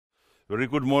Very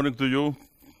good morning to you.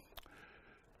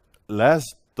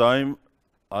 Last time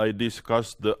I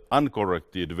discussed the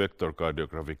uncorrected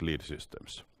vectorcardiographic lead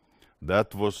systems.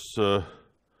 That was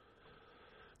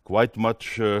quite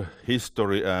much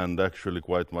history and actually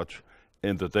quite much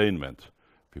entertainment,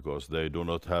 because they do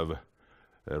not have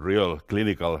a real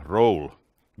clinical role,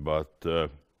 but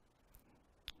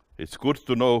it's good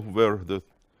to know where the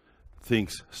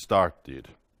things started.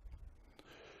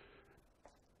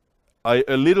 I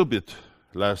a little bit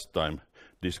last time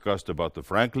discussed about the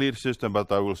Frank lead system,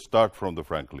 but I will start from the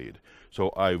Frank lead. So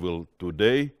I will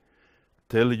today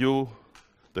tell you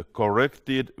the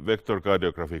corrected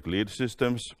vectorcardiographic lead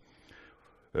systems,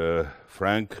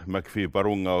 Frank, McPhee,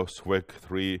 Parungao, Zweck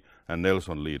 3 and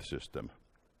Nelson lead system.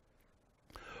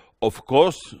 Of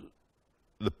course,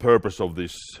 the purpose of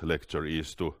this lecture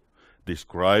is to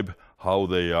describe how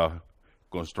they are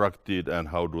constructed and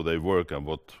how do they work and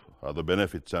what are the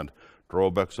benefits and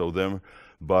drawbacks of them.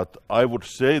 But I would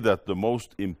say that the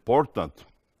most important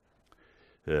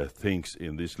things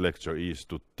in this lecture is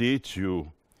to teach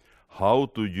you how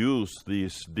to use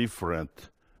these different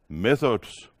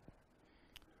methods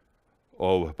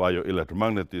of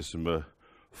bioelectromagnetism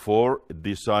for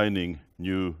designing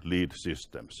new lead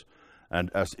systems.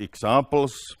 And as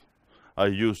examples, I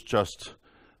use just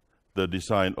the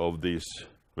design of these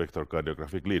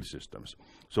vectorcardiographic lead systems.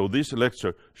 So this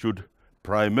lecture should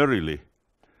primarily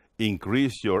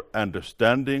increase your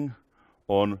understanding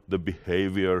on the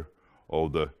behavior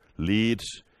of the leads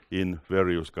in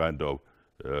various kind of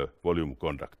volume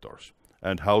conductors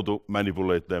and how to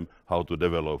manipulate them, how to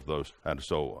develop those, and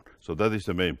so on. So that is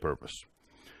the main purpose.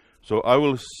 So I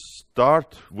will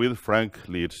start with Frank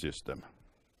lead system.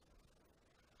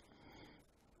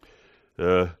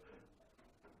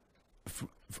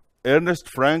 Ernest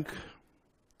Frank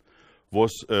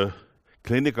was a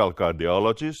clinical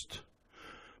cardiologist,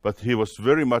 but he was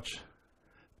very much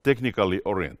technically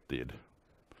oriented.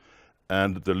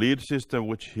 And the lead system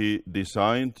which he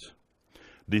designed,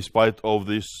 despite of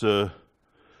these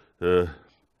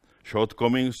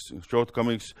shortcomings,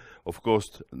 of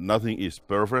course, nothing is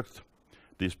perfect.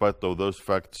 Despite of those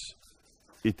facts,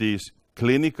 it is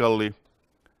clinically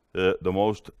the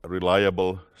most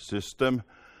reliable system.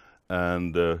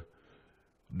 And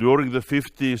during the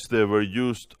 50s, they were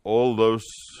used all those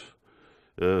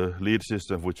lead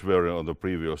systems which were on the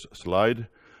previous slide.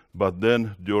 But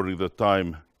then during the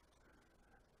time,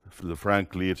 the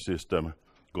Frank lead system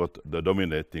got the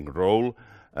dominating role.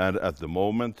 And at the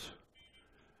moment,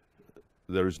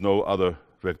 there is no other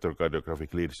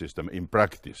vectorcardiographic lead system in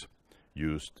practice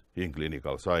used in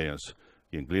clinical science,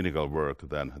 in clinical work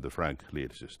than the Frank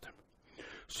lead system.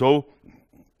 So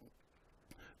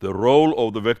the role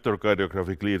of the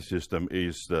vectorcardiographic lead system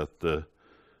is that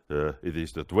it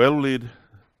is the 12-lead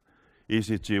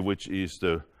ECG, which is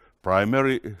the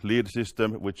primary lead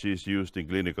system, which is used in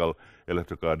clinical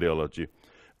electrocardiology.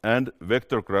 And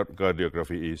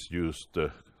vectorcardiography is used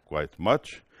quite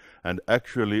much. And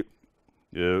actually,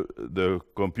 the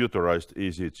computerized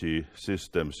ECG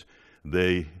systems,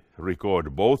 they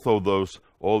record both of those,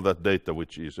 all that data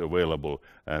which is available,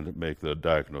 and make the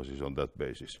diagnosis on that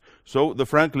basis. So the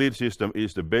Frank lead system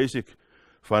is the basic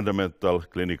fundamental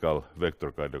clinical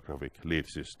vectorcardiographic lead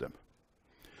system.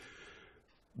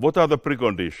 What are the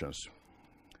preconditions?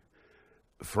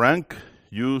 Frank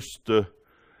used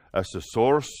as a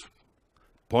source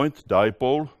point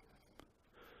dipole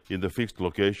in the fixed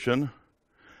location,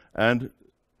 and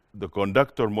the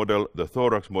conductor model, the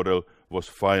thorax model, was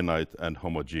finite and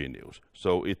homogeneous.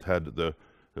 So it had the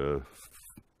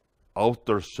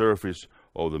outer surface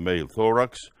of the male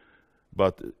thorax,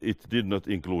 but it did not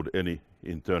include any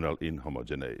internal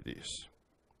inhomogeneities.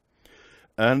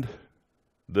 And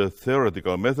the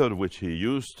theoretical method which he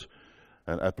used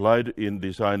and applied in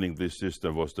designing this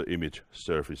system was the image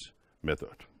surface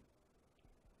method.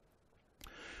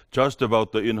 Just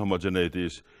about the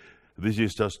inhomogeneities, this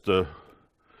is just a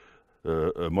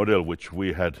model which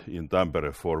we had in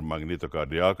Tampere for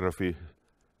magnetocardiography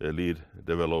lead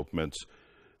developments.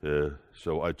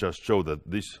 So I just show that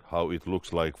this how it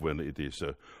looks like when it is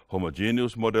a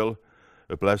homogeneous model,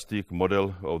 a plastic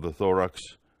model of the thorax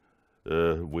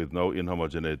with no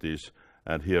inhomogeneities.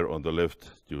 And here on the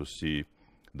left you see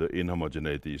the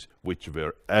inhomogeneities which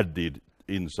were added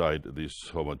inside this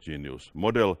homogeneous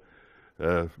model.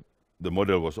 The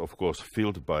model was of course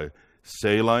filled by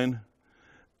saline,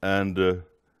 and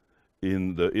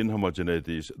in the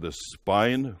inhomogeneities the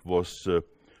spine was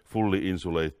fully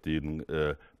insulating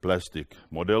plastic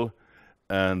model,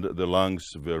 and the lungs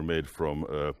were made from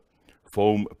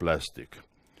foam plastic.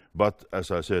 But as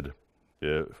I said,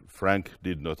 Frank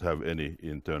did not have any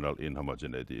internal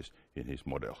inhomogeneities in his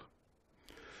model.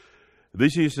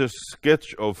 This is a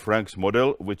sketch of Frank's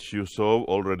model, which you saw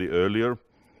already earlier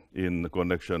in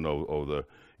connection of the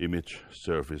image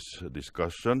surface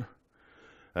discussion.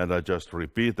 And I just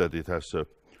repeat that it has a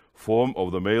form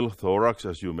of the male thorax,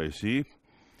 as you may see.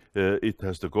 It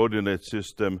has the coordinate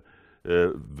system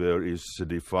where is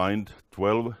defined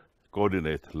 12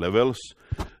 coordinate levels,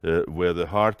 where the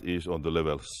heart is on the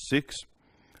level 6,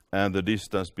 and the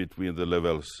distance between the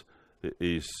levels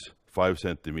is 5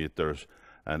 centimeters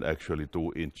and actually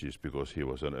 2 inches, because he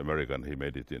was an American, he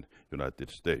made it in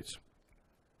United States.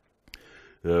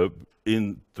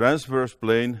 In transverse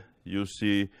plane, you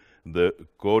see the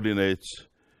coordinates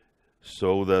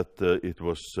so that it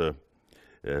was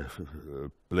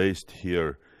placed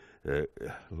here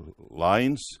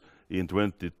lines in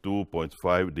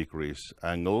 22.5 degrees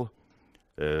angle,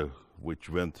 which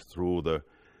went through the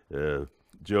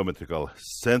geometrical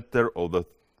center of the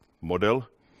model,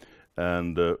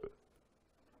 and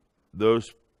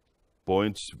those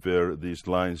points where these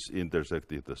lines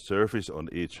intersected the surface on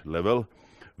each level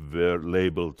were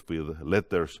labeled with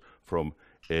letters from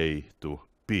A to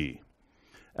P.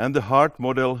 And the heart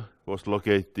model was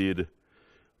located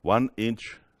 1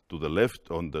 inch to the left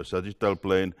on the sagittal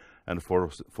plane and 4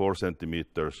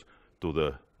 centimeters to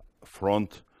the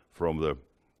front from the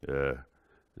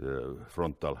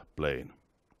frontal plane.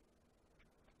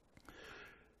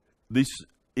 This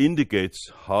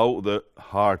indicates how the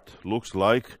heart looks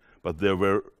like, but there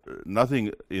were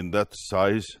nothing in that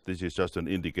size. This is just an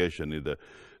indication in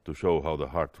to show how the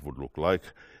heart would look like.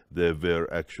 There were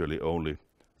actually only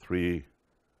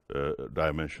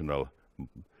 3-dimensional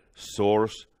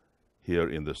source here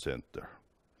in the center.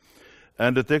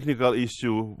 And the technical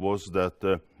issue was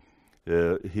that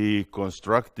he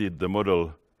constructed the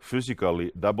model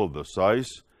physically double the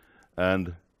size,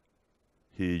 and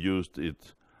he used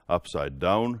it upside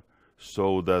down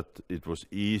so that it was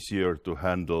easier to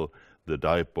handle the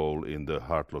dipole in the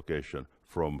heart location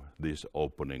from this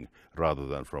opening rather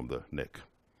than from the neck.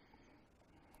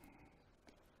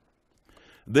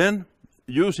 Then,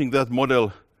 using that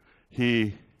model,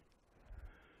 he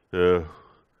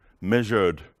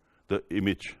measured the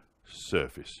image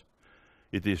surface.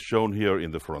 It is shown here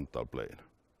in the frontal plane.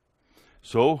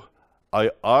 So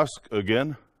I ask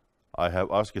again, I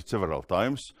have asked it several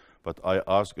times, but I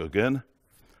ask again,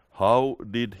 how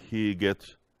did he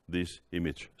get this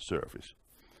image surface?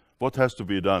 What has to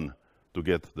be done to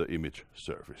get the image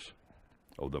surface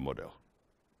of the model?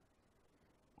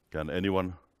 Can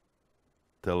anyone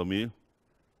tell me?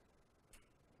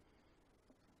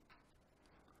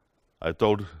 I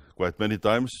told quite many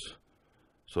times,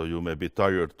 so you may be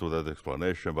tired to that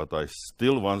explanation, but I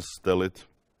still once tell it.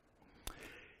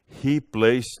 He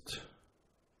placed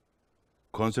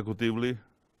consecutively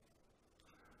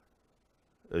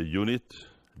a unit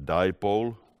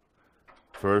dipole,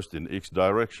 first in X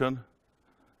direction,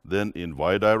 then in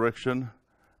Y direction,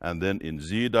 and then in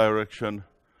Z direction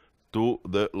to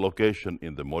the location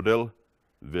in the model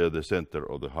where the center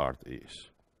of the heart is.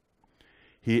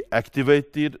 He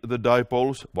activated the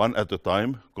dipoles one at a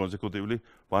time, consecutively,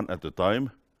 one at a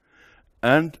time,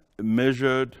 and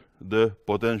measured the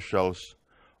potentials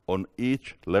on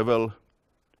each level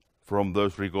from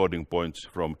those recording points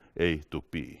from A to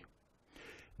P.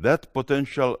 That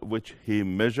potential which he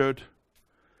measured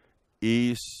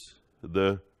is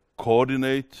the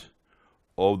coordinate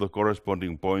of the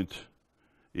corresponding point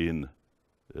in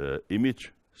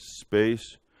image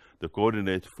space, the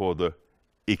coordinate for the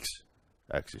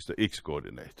x-axis, the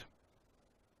x-coordinate.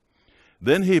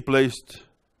 Then he placed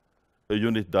a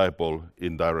unit dipole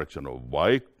in direction of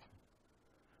y,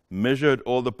 measured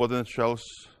all the potentials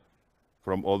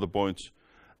from all the points,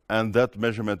 and that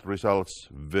measurement results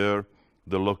were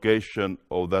the location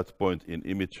of that point in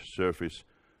image surface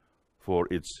for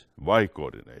its y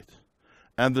coordinate,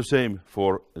 and the same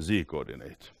for z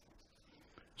coordinate.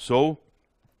 So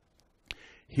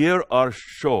here are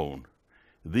shown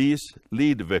these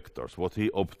lead vectors. What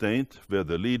he obtained were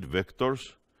the lead vectors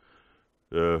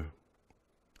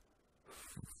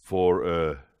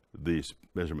for these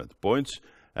measurement points,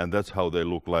 and that's how they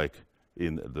look like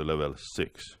in the level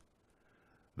 6.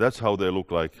 That's how they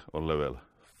look like on level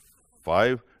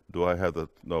 5. Do I have that?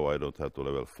 No, I don't have to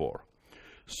level 4.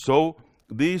 So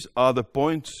these are the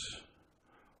points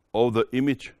of the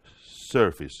image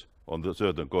surface on the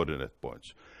certain coordinate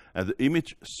points. And the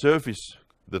image surface,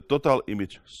 the total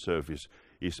image surface,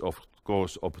 is of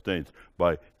course obtained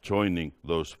by joining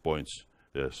those points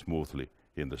smoothly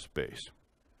in the space.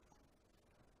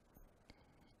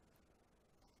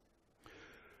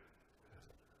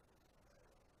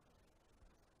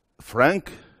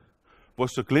 Frank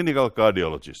was a clinical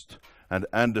cardiologist and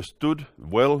understood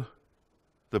well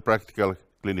the practical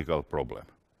clinical problem.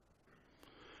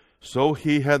 So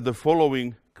he had the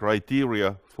following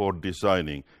criteria for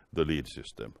designing the lead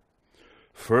system.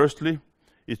 Firstly,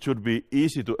 it should be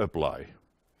easy to apply.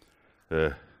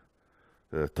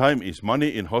 Time is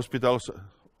money in hospitals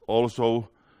also,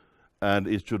 and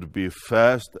it should be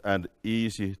fast and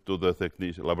easy to the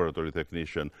laboratory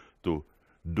technician to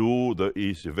do the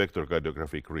easy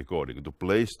vectorcardiographic recording, to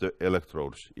place the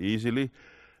electrodes easily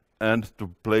and to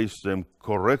place them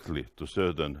correctly to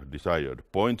certain desired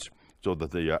points so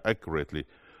that they are accurately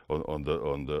on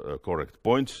the correct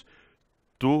points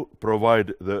to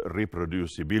provide the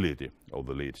reproducibility of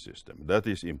the lead system. That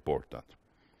is important.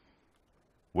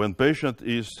 When patient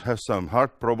has some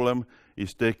heart problem,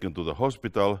 is taken to the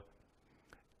hospital,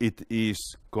 it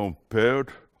is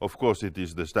compared, of course it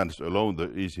is the stands alone, the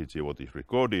ECG what is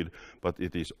recorded, but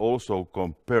it is also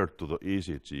compared to the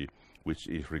ECG which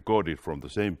is recorded from the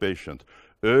same patient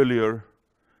earlier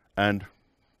and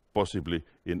possibly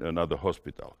in another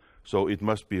hospital. So it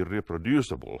must be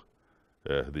reproducible,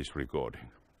 this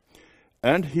recording.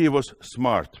 And he was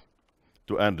smart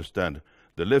to understand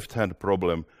the left-hand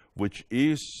problem, which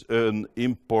is an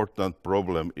important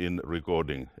problem in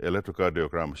recording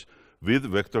electrocardiograms with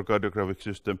vectorcardiographic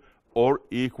system or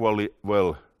equally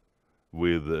well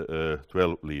with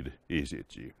 12-lead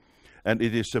ECG. And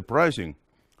it is surprising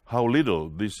how little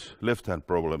this left-hand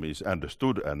problem is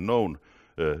understood and known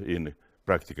in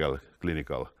practical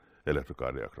clinical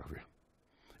electrocardiography.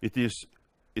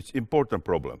 It's important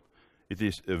problem. It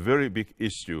is a very big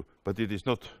issue, but it is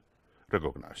not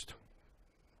recognized.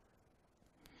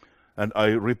 And I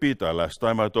repeat, last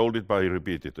time I told it, but I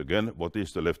repeat it again, what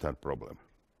is the left-hand problem?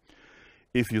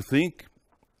 If you think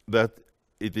that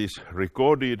it is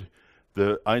recorded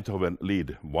the Eindhoven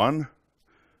lead 1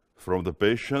 from the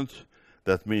patient,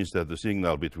 that means that the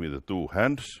signal between the two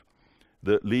hands,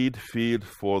 the lead field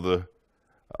for the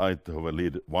Eindhoven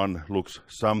lead 1 looks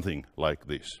something like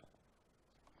this.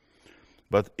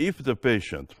 But if the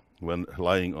patient, when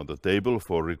lying on the table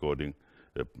for recording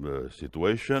a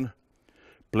situation,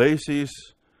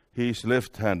 places his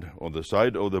left hand on the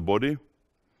side of the body,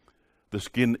 the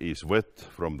skin is wet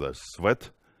from the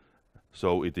sweat,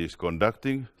 so it is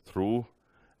conducting through,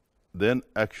 then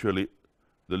actually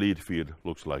the lead field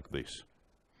looks like this.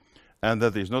 And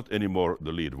that is not anymore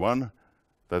the lead 1,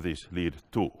 that is lead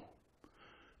 2.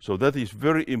 So that is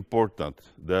very important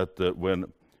that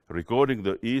when recording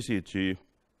the ECG,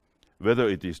 whether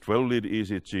it is 12-lead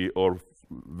ECG or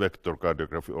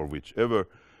vectorcardiography or whichever,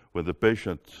 when the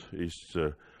patient is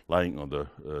lying on the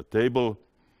table,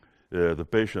 the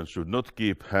patient should not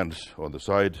keep hands on the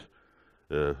side,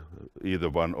 either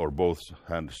one or both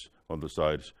hands on the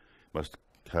sides, must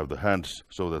have the hands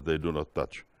so that they do not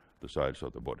touch the sides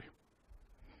of the body.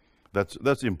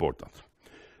 That's important.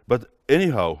 But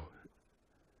anyhow,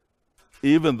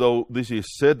 even though this is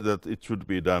said that it should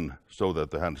be done so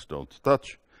that the hands don't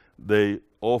touch, they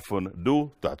often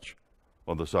do touch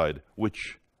on the side,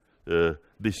 which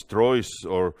destroys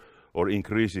or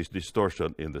increases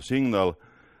distortion in the signal.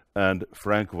 And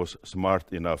Frank was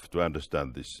smart enough to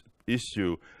understand this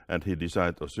issue, and he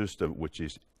designed a system which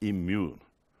is immune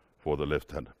for the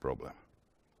left-hand problem.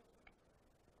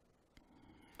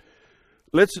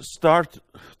 Let's start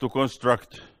to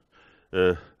construct,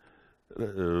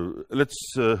 let's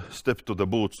step to the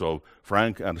boots of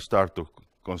Frank and start to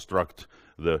construct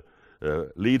the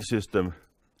lead system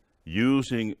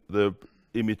using the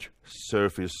image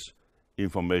surface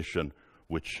information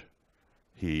which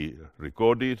he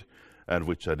recorded and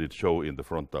which I did show in the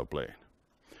frontal plane.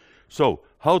 So,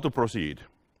 how to proceed?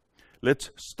 Let's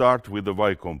start with the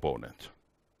Y component.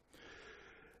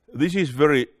 This is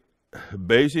very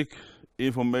basic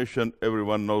information,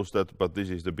 everyone knows that, but this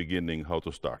is the beginning how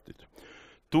to start it.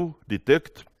 To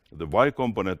detect the Y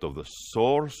component of the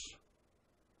source,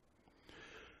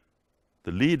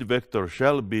 the lead vector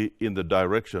shall be in the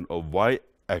direction of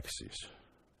Y-axis.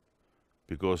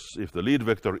 Because if the lead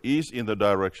vector is in the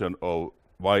direction of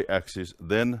Y-axis,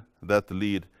 then that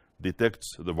lead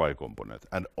detects the Y component,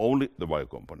 and only the Y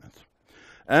component.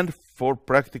 And for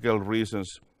practical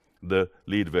reasons, the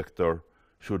lead vector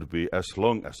should be as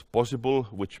long as possible,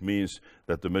 which means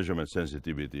that the measurement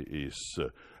sensitivity is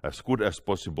as good as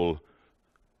possible,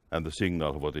 and the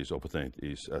signal what is obtained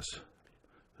is as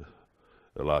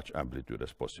a large amplitude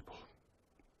as possible.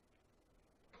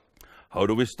 How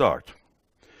do we start?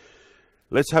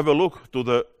 Let's have a look to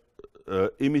the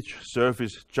image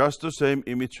surface, just the same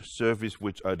image surface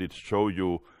which I did show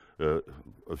you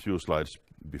a few slides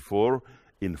before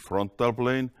in frontal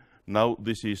plane. Now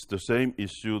this is the same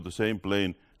issue, the same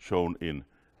plane shown in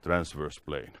transverse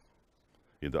plane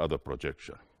in the other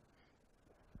projection.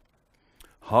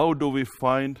 How do we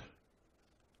find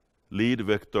lead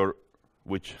vector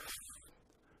which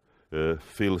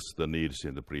fills the needs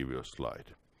in the previous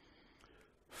slide?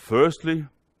 Firstly,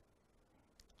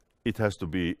 it has to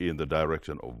be in the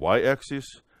direction of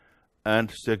y-axis, and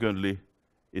secondly,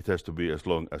 it has to be as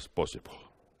long as possible.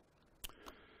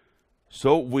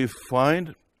 So we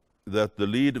find that the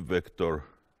lead vector,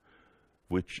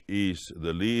 which is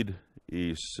the lead,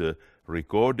 is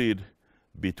recorded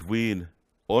between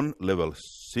on level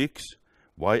 6,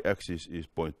 y-axis is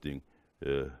pointing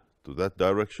to that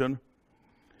direction,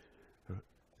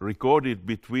 recorded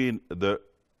between the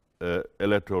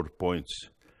electrode points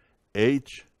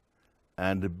H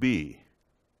and B,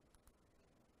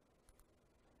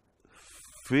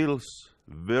 fills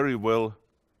very well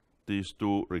these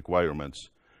two requirements.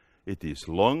 It is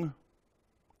long,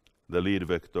 the lead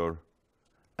vector,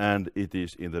 and it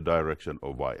is in the direction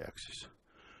of y-axis.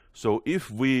 So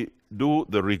if we do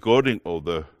the recording of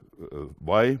the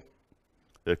y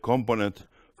component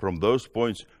from those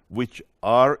points which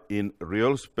are in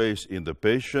real space in the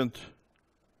patient,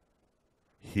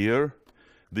 here,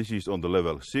 this is on the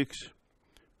level 6,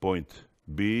 point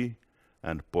B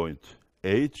and point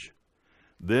H,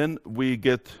 then we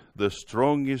get the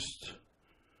strongest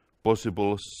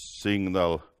possible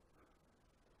signal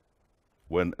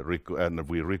when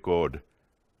we record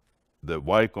the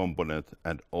y component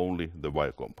and only the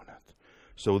y component.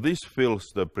 So this fills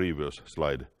the previous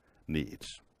slide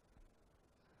needs.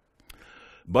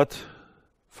 But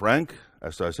Frank,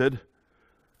 as I said,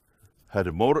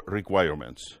 had more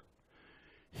requirements.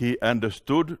 He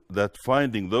understood that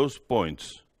finding those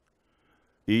points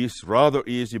is rather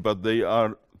easy, but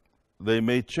they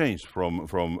may change from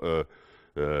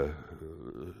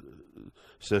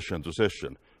session to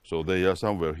session. So they are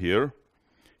somewhere here.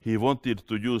 He wanted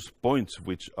to use points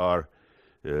which are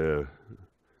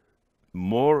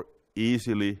more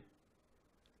easily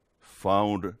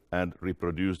found and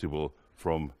reproducible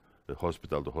from the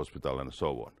hospital to hospital and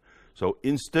so on. So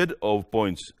instead of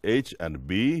points H and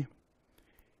B,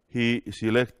 he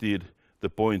selected the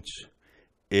points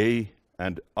A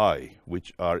and I,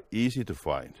 which are easy to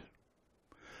find.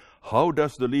 How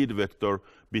does the lead vector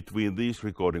between these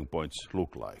recording points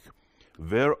look like?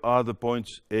 Where are the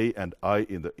points A and I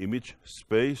in the image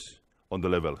space on the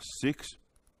level 6?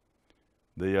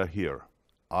 They are here,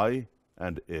 I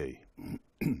and A.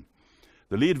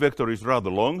 The lead vector is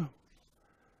rather long,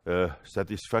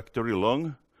 satisfactory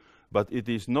long, but it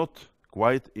is not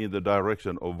quite in the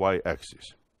direction of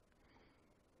y-axis.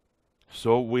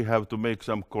 So we have to make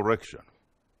some correction.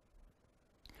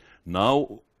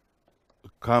 Now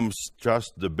comes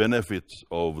just the benefits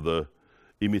of the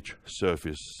image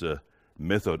surface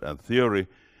method and theory.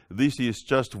 This is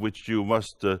just which you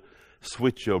must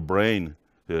switch your brain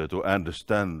to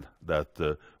understand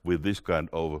that with this kind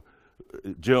of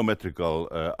geometrical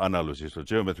analysis or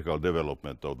geometrical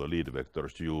development of the lead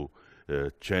vectors, you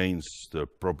change the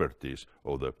properties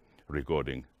of the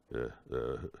recording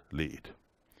lead.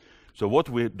 So what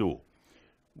we do,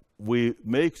 we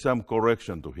make some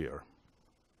correction to here.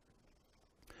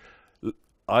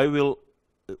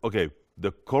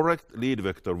 The correct lead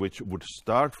vector, which would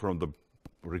start from the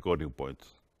recording point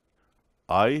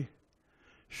I,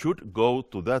 should go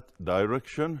to that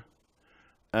direction,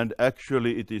 and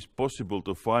actually it is possible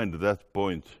to find that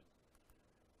point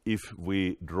if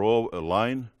we draw a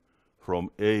line from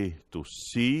A to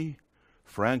C.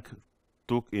 Frank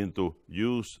took into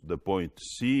use the point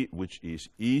C, which is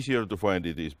easier to find.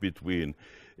 It is between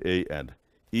A and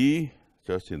E,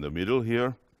 just in the middle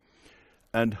here.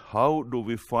 And how do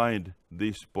we find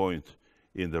this point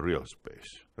in the real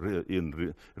space?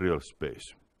 Real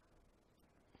space.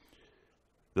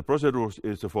 The procedure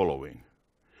is the following.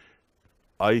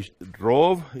 I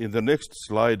draw in the next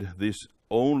slide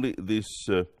only this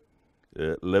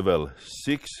level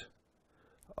 6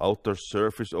 outer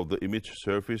surface of the image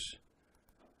surface,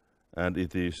 and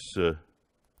it is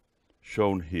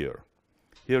shown here.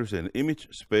 Here is an image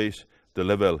space, the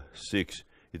level 6.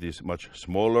 It is much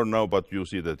smaller now, but you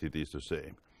see that it is the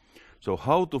same. So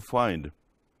how to find,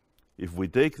 if we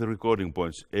take the recording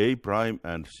points A prime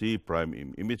and C prime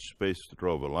in image space, to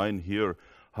draw a line here,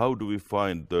 how do we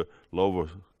find the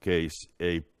lowercase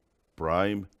a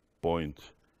prime point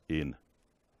in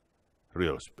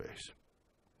real space?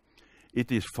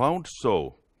 It is found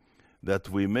so that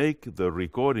we make the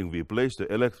recording, we place the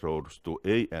electrodes to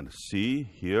A and C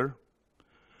here,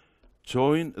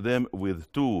 join them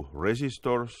with two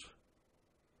resistors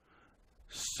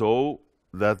so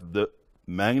that the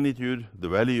magnitude, the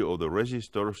value of the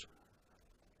resistors,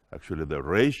 actually the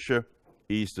ratio,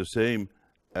 is the same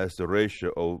as the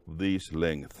ratio of these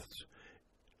lengths.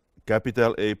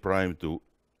 Capital A prime to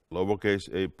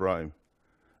lowercase a prime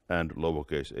and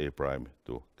lowercase a prime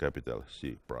to capital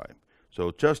C prime.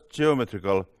 So just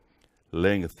geometrical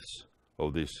lengths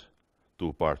of these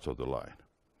two parts of the line.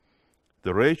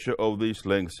 The ratio of these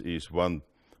lengths is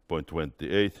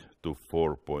 1.28 to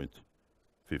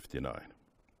 4.59.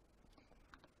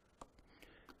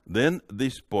 Then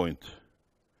this point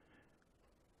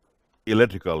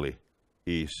electrically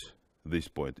is this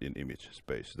point in image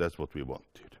space. That's what we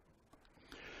wanted.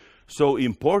 So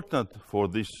important for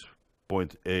this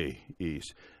point A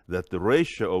is that the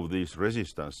ratio of these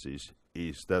resistances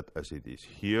is that as it is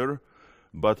here,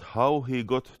 but how he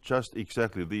got just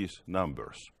exactly these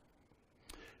numbers.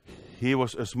 He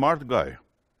was a smart guy.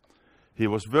 He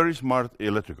was very smart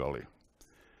electrically.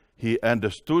 He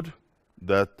understood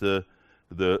that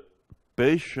the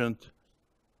patient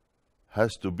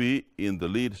has to be in the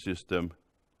lead system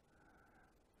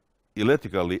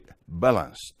electrically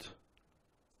balanced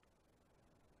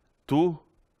to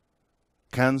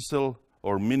cancel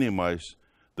or minimize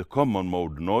the common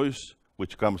mode noise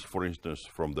which comes, for instance,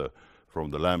 from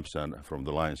the lamps and from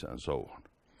the lines and so on.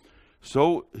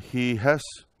 So he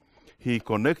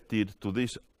connected to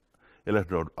this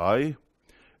electrode I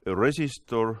a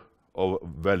resistor of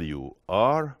value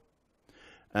R,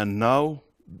 and now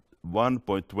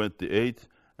 1.28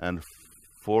 and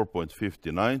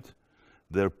 4.59,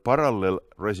 their parallel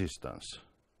resistance.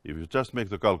 If you just make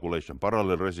the calculation,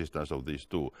 parallel resistance of these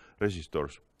two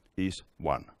resistors is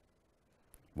 1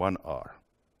 R.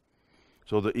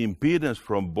 So the impedance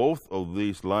from both of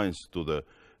these lines to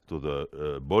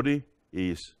the body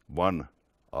is 1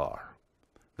 R.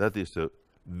 That is a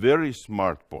very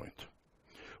smart point.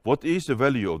 What is the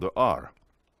value of the R?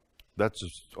 That's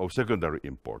of secondary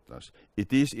importance.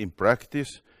 It is in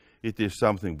practice, it is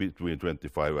something between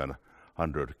 25 and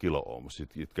 100 kilo ohms.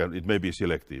 It may be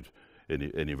selected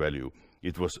any value.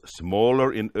 It was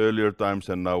smaller in earlier times,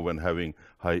 and now when having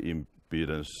high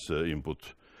impedance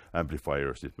input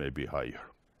amplifiers, it may be higher.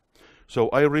 So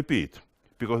I repeat,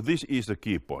 because this is the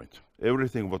key point.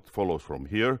 Everything what follows from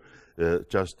here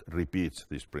just repeats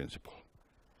this principle.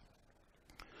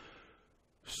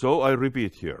 So I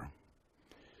repeat here.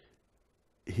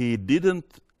 He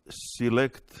didn't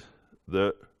select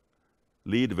the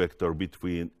lead vector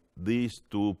between these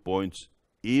 2 points,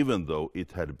 even though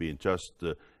it had been just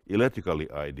electrically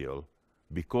ideal,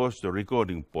 because the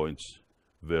recording points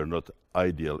were not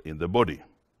ideal in the body.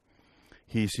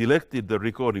 He selected the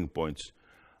recording points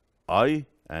I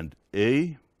and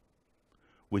A,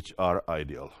 which are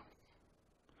ideal.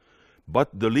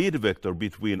 But the lead vector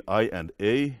between I and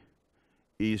A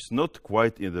is not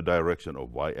quite in the direction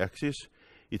of y-axis.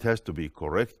 It has to be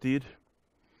corrected.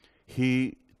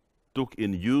 He took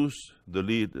in use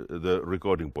the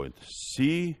recording point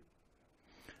C,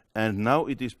 and now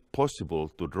it is possible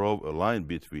to draw a line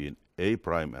between A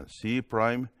prime and C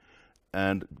prime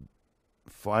and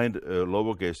find a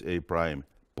lowercase a prime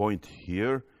point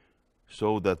here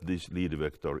so that this lead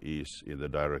vector is in the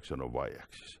direction of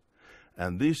y-axis.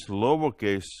 And this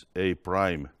lowercase a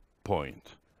prime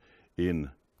point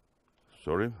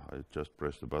sorry, I just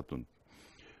pressed the button.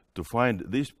 To find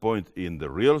this point in the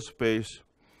real space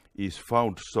is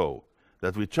found so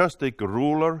that we just take a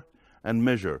ruler and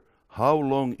measure how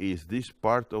long is this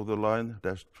part of the line,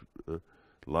 dashed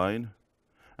line,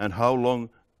 and how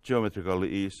long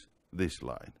geometrically is this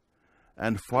line,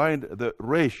 and find the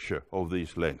ratio of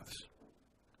these lengths.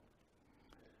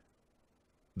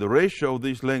 The ratio of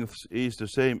these lengths is the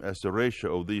same as the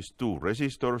ratio of these two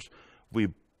resistors. We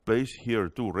place here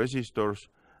two resistors,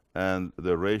 and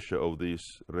the ratio of these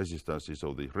resistances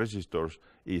of these resistors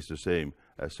is the same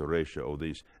as the ratio of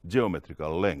these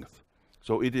geometrical length.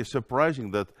 So it is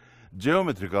surprising that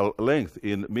geometrical length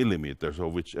in millimeters or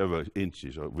whichever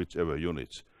inches or whichever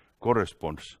units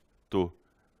corresponds to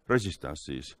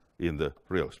resistances in the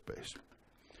real space.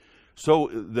 So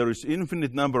there is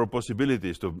infinite number of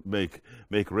possibilities to make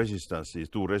resistances,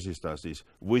 two resistances,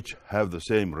 which have the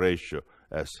same ratio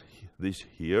as this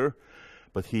here,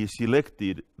 but he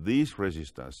selected these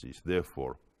resistances,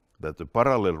 therefore, that the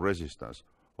parallel resistance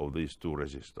of these two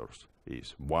resistors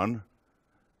is 1,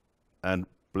 and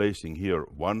placing here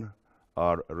 1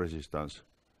 R resistance,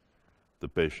 the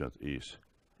patient is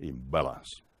in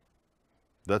balance.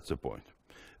 That's the point.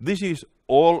 This is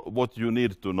all what you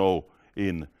need to know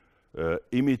in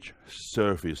image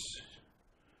surface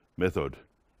method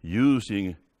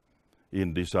using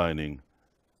in designing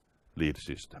lead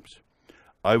systems.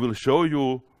 I will show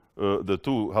you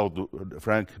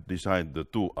Frank designed the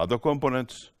two other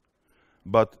components,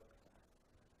 but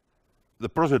the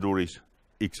procedure is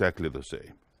exactly the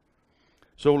same.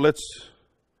 So let's,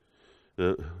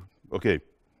 okay.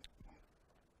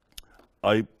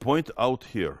 I point out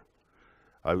here,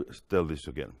 I will tell this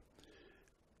again.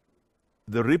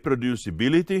 The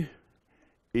reproducibility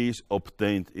is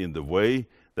obtained in the way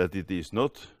that it is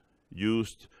not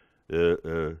used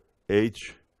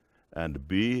H and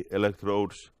B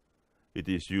electrodes. It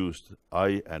is used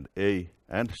I and A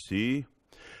and C.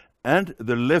 And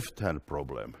the left-hand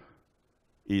problem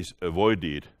is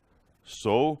avoided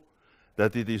so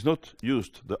that it is not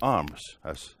used the arms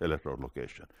as electrode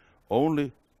location,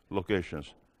 only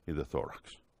locations in the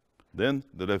thorax. Then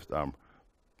the left arm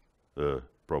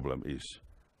problem is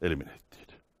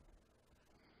eliminated.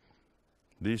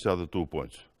 These are the 2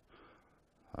 points.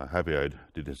 I'm happy I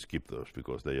didn't skip those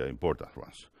because they are important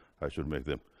ones. I should make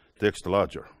them text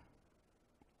larger.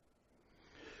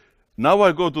 Now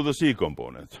I go to the C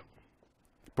component.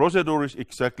 Procedure is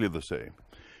exactly the same.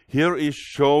 Here is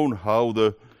shown how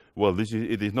the, well,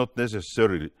 it is not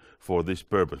necessary for this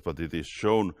purpose, but it is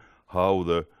shown how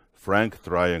the Frank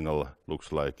triangle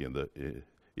looks like in the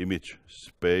image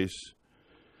space.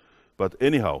 But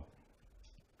anyhow,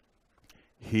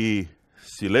 he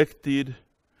selected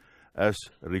as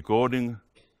recording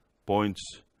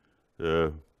points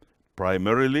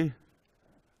primarily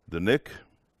the neck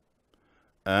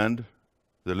and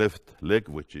the left leg,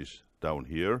 which is down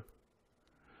here.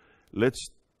 Let's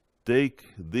take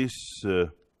this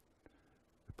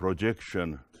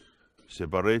projection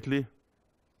separately.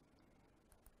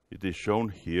 It is shown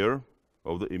here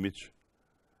of the image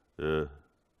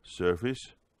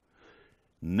surface.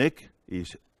 Neck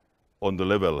is on the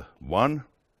level 1,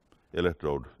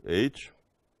 electrode H,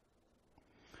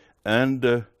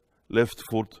 and left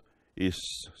foot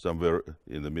is somewhere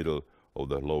in the middle of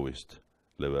the lowest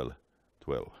level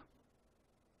 12.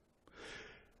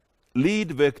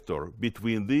 Lead vector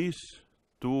between these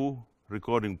two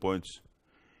recording points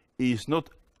is not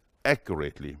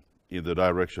accurately in the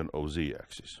direction of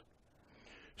z-axis.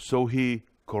 So he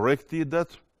corrected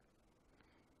that.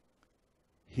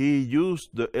 He used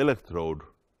the electrode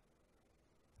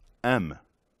M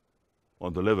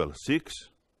on the level 6.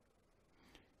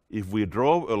 If we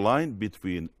draw a line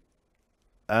between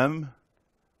M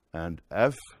and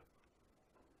F,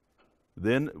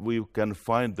 then we can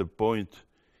find the point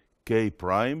K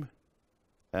prime,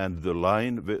 and the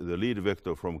lead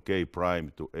vector from K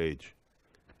prime to H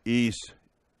is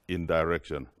in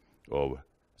direction of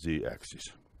z-axis.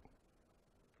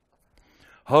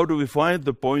 How do we find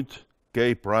the point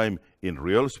K prime in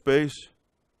real space?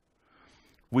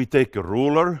 We take a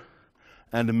ruler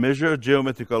and measure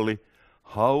geometrically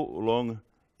how long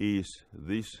is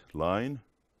this line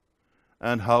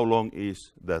and how long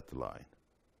is that line.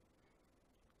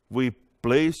 We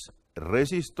place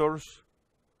resistors,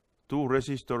 two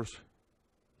resistors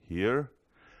here,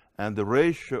 and the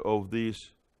ratio of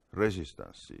these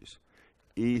resistances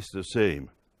is the same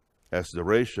as the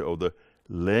ratio of the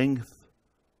length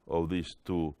of these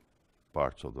two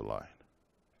parts of the line.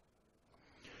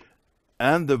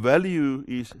 And the value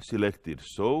is selected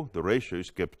so, the ratio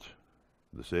is kept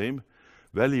the same,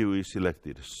 value is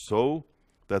selected so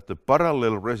that the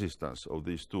parallel resistance of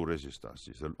these two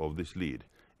resistances of this lead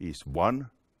is 1,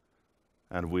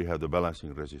 and we have the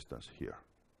balancing resistance here.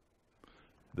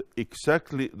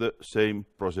 Exactly the same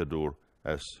procedure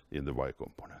as in the Y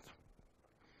component.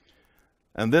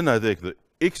 And then I take the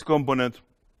X component.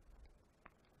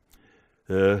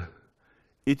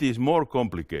 It is more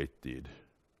complicated.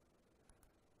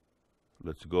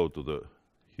 Let's go to the,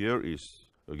 here is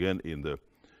again in the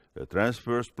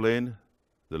transverse plane,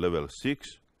 the level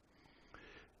 6.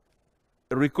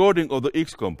 Recording of the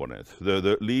X component,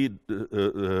 the lead,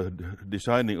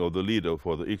 designing of the lead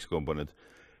for the X component,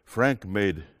 Frank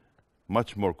made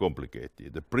much more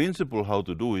complicated. The principle how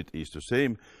to do it is the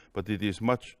same, but it is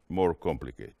much more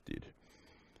complicated.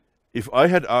 If I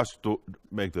had asked to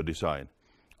make the design,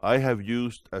 I have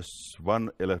used as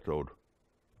one electrode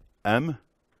M,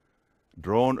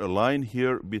 drawn a line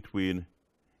here between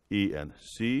E and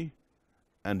C,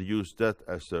 and used that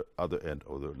as the other end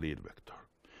of the lead vector.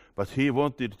 But he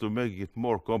wanted to make it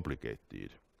more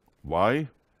complicated. Why?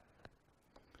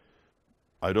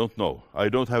 I don't know. I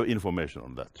don't have information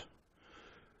on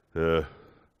that.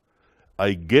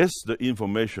 I guess the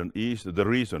information is, the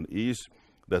reason is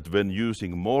that when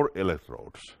using more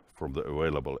electrodes from the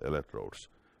available electrodes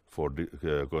for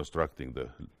constructing the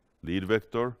lead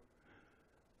vector,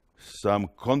 some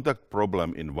contact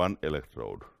problem in one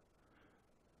electrode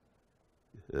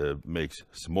makes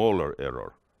smaller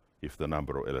error if the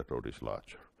number of electrodes is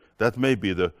larger. That may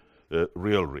be the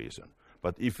real reason.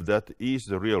 But if that is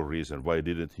the real reason, why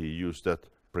didn't he use that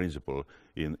principle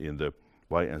in the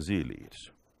Y and Z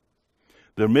leads?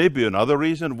 There may be another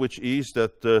reason, which is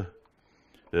that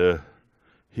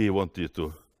he wanted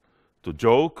to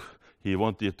joke. He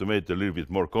wanted to make it a little bit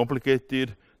more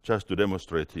complicated, just to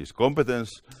demonstrate his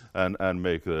competence and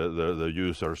make the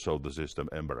users of the system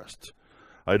embarrassed.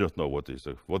 I don't know what is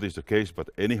the case, but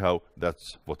anyhow,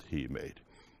 that's what he made.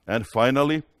 And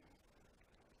finally,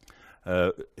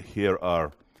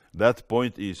 that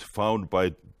point is found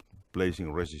by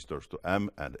placing resistors to M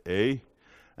and A,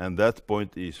 and that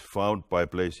point is found by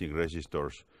placing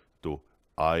resistors to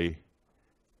I,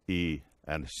 E,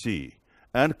 and C.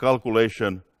 And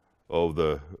calculation of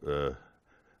the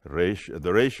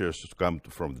ratios come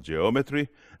from the geometry,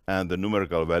 and the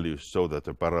numerical values show that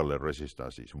the parallel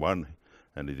resistance is 1,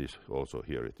 and it is also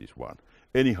here it is 1.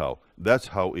 Anyhow, that's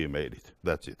how he made it.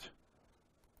 That's it.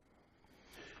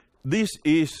 This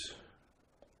is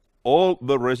all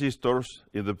the resistors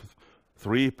in the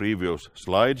 3 previous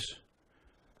slides.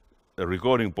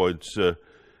 Recording points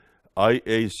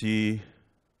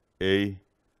IECAMFH,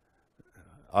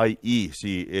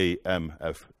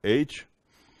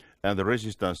 and the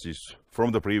resistances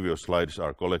from the previous slides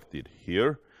are collected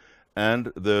here,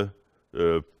 and the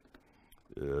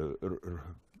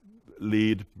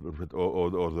lead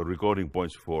or the recording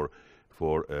points for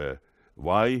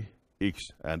Y,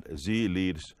 X, and Z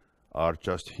leads are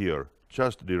just here,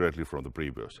 just directly from the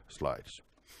previous slides.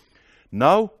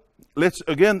 Now, let's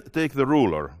again take the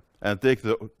ruler and take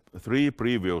the 3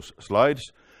 previous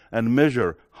slides and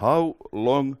measure how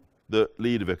long the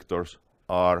lead vectors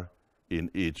are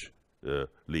in each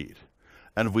lead.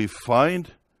 And we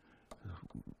find,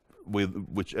 with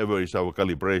whichever is our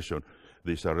calibration,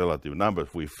 these are relative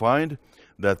numbers, we find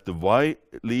that the Y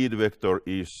lead vector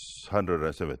is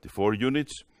 174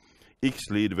 units,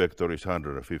 X lead vector is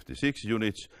 156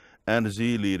 units, and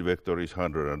Z lead vector is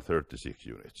 136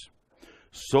 units.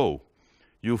 So,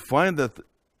 you find that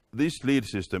this lead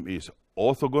system is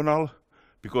orthogonal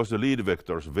because the lead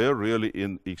vectors were really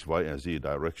in X, Y, and Z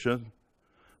direction,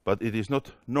 but it is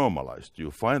not normalized. You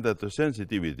find that the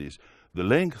sensitivities, the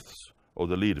lengths of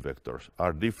the lead vectors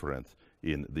are different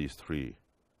in these 3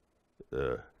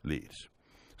 leads.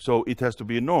 So it has to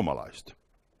be normalized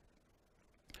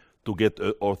to get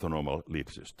an orthonormal lead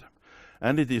system.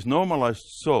 And it is normalized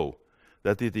so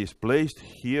that it is placed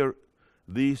here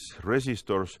these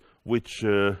resistors which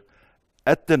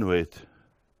attenuate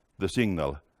the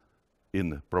signal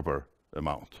in proper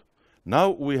amount. Now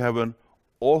we have an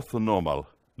orthonormal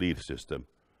lead system,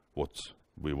 what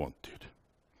we wanted.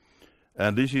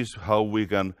 And this is how we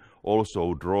can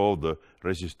also draw the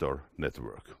resistor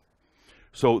network.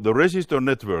 So the resistor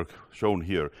network shown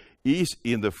here is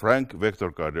in the Frank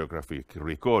Vectorcardiographic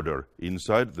recorder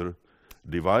inside the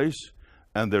device,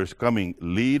 and there's coming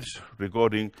leads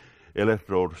recording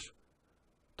electrodes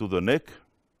to the neck,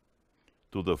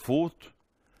 to the foot,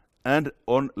 and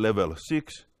on level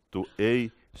 6 to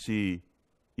A, C,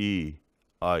 E,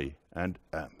 I, and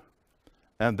M.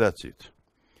 And that's it.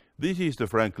 This is the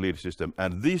Frank lead system,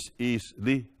 and this is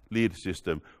the lead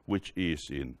system which is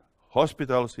in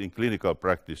hospitals, in clinical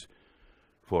practice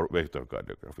for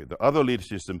vectorcardiography. The other lead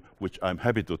system, which I'm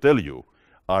happy to tell you,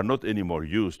 are not anymore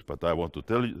used, but I want to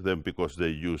tell you them because they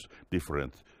use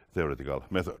different theoretical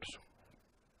methods.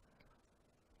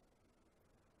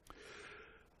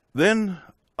 Then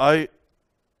I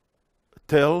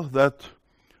tell that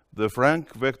the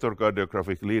Frank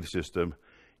Vectorcardiographic lead system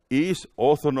is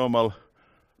orthonormal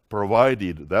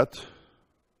provided that,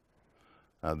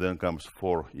 and then comes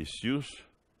 4 issues.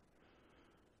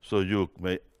 So you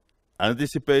may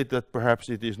anticipate that perhaps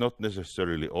it is not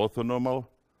necessarily orthonormal,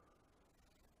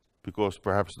 because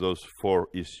perhaps those 4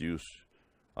 issues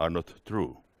are not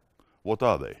true. What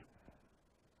are they?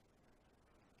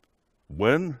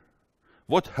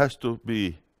 What has to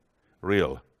be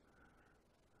real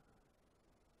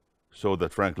so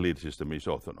that Frank lead system is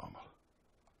orthonormal?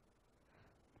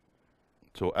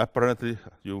 So apparently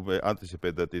you may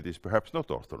anticipate that it is perhaps not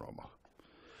orthonormal.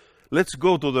 Let's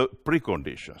go to the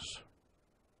preconditions.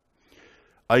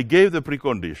 I gave the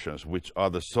preconditions, which are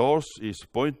the source is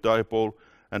point dipole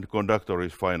and conductor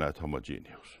is finite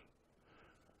homogeneous.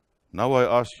 Now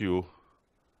I ask you,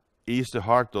 is the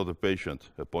heart of the patient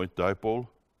a point dipole?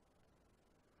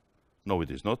 No,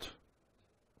 it is not.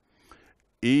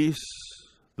 Is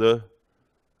the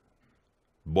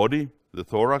body, the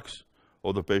thorax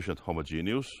of the patient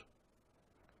homogeneous?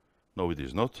 No, it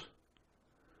is not.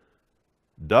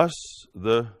 Does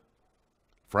the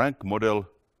Frank model,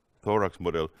 thorax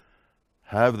model,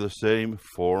 have the same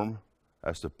form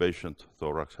as the patient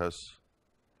thorax has?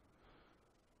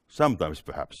 Sometimes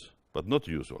perhaps, but not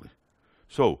usually.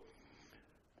 So,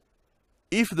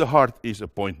 if the heart is a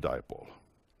point dipole,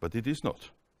 but it is not,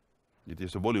 it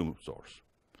is a volume source.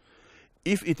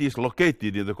 If it is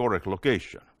located in the correct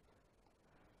location,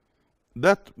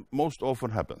 that most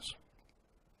often happens.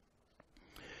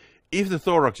 If the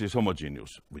thorax is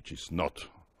homogeneous, which is not,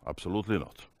 absolutely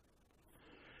not.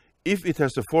 If it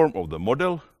has the form of the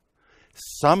model,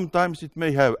 sometimes it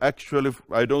may have actually,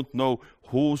 I don't know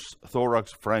whose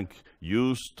thorax Frank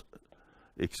used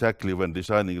exactly when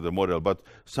designing the model, but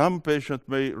some patient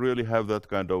may really have that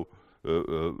kind of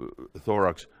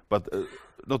thorax, but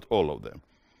not all of them.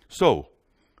 So,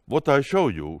 what I show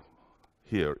you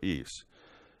here is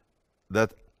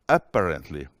that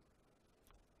apparently,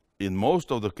 in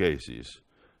most of the cases,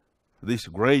 this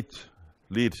great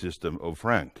lead system of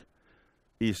Frank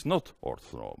is not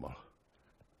orthonormal.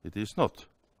 It is not.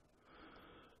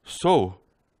 So,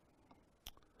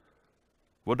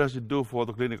 what does it do for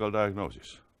the clinical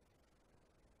diagnosis?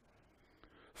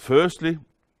 Firstly,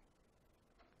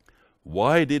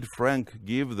 why did Frank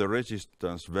give the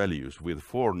resistance values with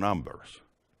 4 numbers,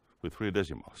 with 3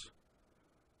 decimals,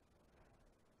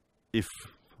 if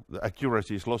the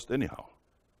accuracy is lost anyhow?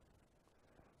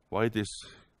 Why it is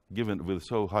given with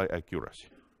so high accuracy?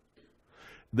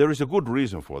 There is a good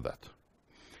reason for that.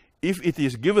 If it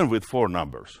is given with 4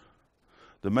 numbers,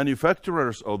 the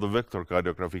manufacturers of the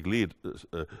vectorcardiographic lead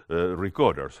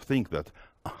recorders think that,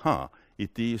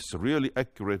 it is really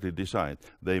accurately designed.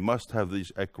 They must have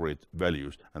these accurate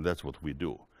values, and that's what we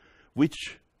do,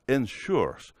 which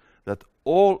ensures that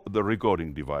all the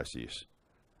recording devices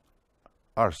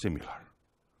are similar.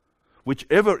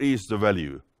 Whichever is the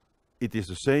value, it is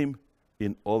the same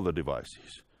in all the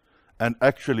devices. And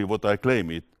actually what I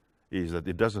claim is that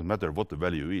it doesn't matter what the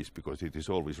value is, because it is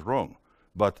always wrong.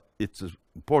 But it's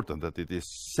important that it is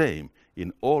same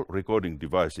in all recording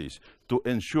devices to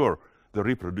ensure the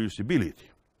reproducibility.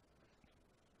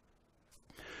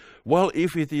 Well,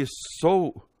 if it is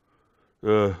so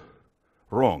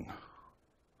wrong,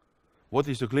 what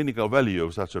is the clinical value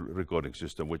of such a recording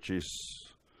system which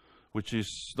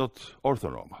is not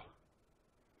orthonormal?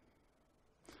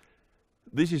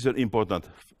 This is an important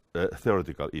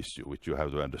theoretical issue which you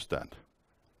have to understand.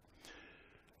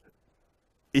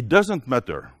 It doesn't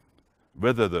matter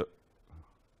whether the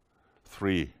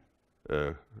 3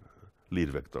 lead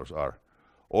vectors are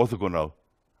orthogonal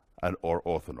and or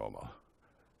orthonormal.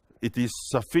 It is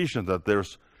sufficient that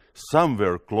there's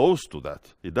somewhere close to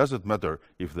that. It doesn't matter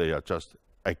if they are just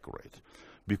accurate,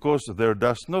 because there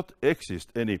does not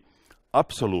exist any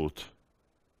absolute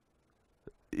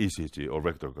ECG or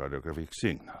vectorcardiographic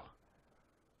signal.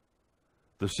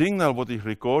 The signal what is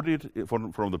recorded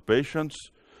from the patients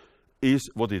is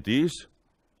what it is.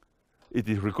 It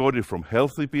is recorded from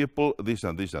healthy people, this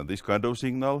and this and this kind of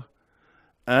signal,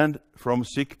 and from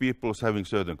sick people having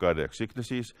certain cardiac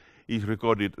sicknesses is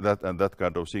recorded that and that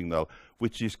kind of signal,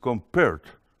 which is compared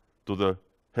to the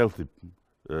healthy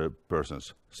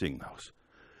person's signals.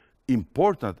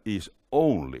 Important is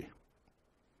only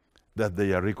that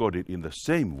they are recorded in the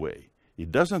same way.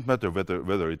 It doesn't matter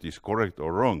whether it is correct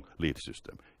or wrong lead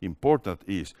system. Important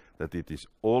is that it is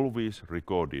always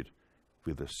recorded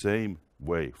with the same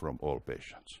way from all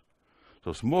patients.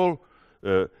 So small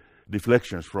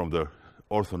deflections from the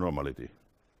orthonormality,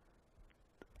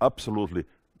 absolutely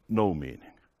no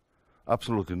meaning.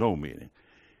 Absolutely no meaning.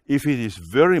 If it is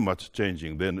very much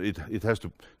changing, then it has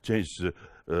to change,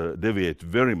 deviate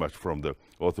very much from the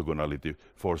orthogonality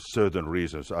for certain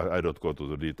reasons. I don't go to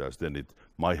the details, then it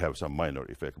might have some minor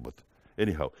effect. But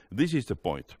anyhow, this is the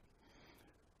point.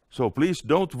 So please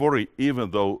don't worry,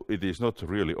 even though it is not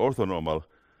really orthonormal.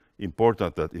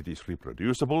 Important that it is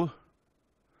reproducible,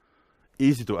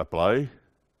 easy to apply,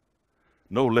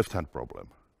 no left-hand problem,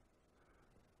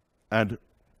 and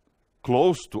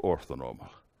close to orthonormal.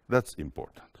 That's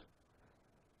important.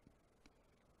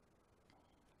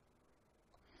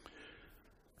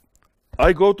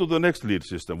 I go to the next lead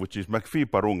system, which is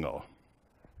McPhee-Parungal.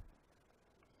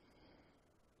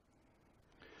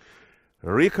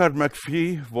 Richard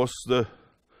McPhee was the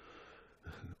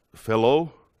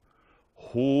fellow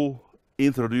who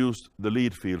introduced the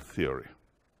lead field theory.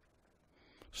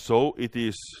 So it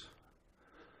is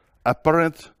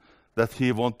apparent that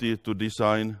he wanted to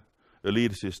design a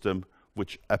lead system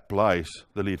which applies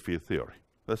the lead field theory.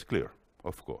 That's clear,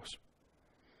 of course.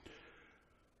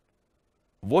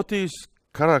 What is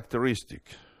characteristic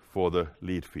for the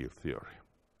lead field theory?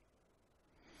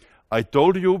 I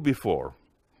told you before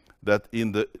that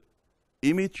in the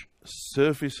image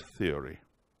surface theory,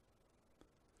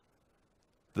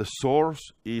 the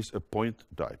source is a point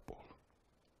dipole.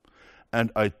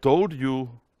 And I told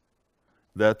you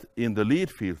that in the lead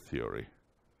field theory,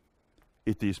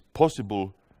 it is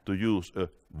possible to use a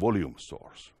volume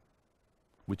source,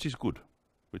 which is good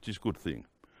thing.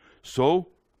 So,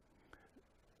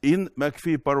 in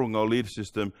McPhee-Parungau lead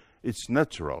system, it's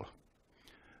natural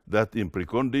that in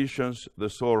preconditions, the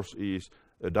source is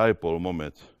a dipole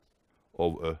moment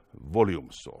of a volume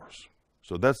source.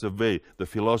 So that's the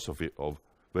philosophy of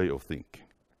way of thinking.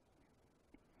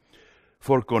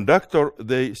 For conductor,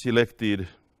 they selected,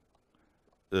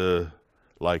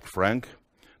 like Frank,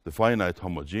 the finite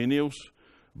homogeneous,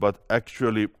 but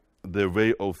actually the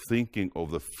way of thinking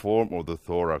of the form of the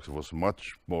thorax was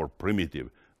much more primitive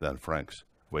than Frank's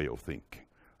way of thinking.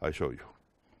 I show you.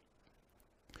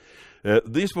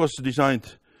 This was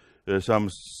designed some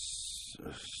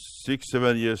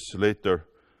 6-7 years later,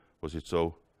 was it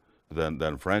so,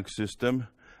 than Frank's system,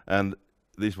 and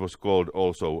this was called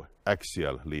also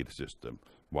axial lead system.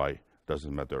 Why?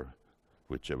 Doesn't matter,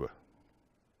 whichever.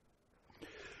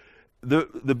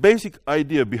 The basic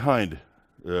idea behind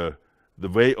the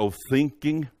way of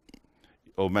thinking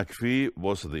of McPhee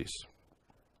was this.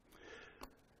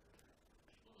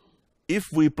 If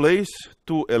we place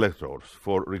two electrodes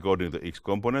for recording the X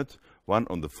component, one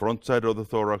on the front side of the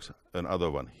thorax, another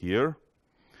one here,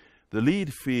 the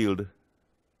lead field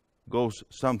goes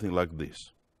something like this.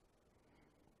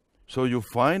 So you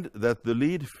find that the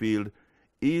lead field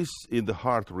is in the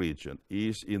heart region,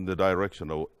 is in the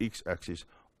direction of X-axis,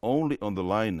 only on the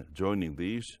line joining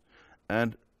these,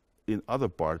 and in other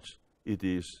parts it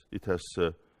has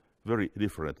a very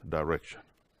different direction.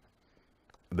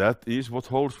 That is what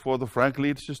holds for the Frank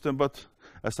lead system, but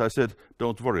as I said,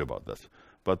 don't worry about that.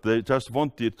 But they just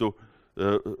wanted to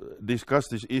discuss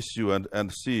this issue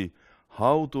and see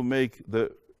how to make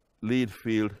the lead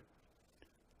field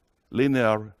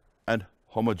linear and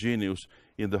homogeneous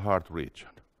in the heart region.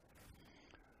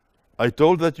 I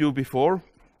told that you before.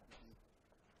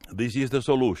 This is the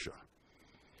solution.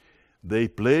 They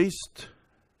placed,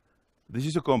 this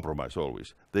is a compromise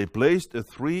always, they placed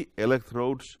 3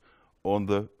 electrodes on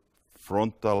the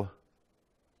frontal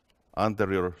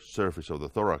anterior surface of the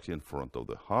thorax in front of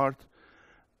the heart,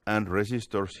 and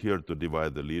resistors here to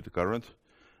divide the lead current.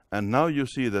 And now you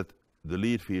see that the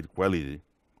lead field quality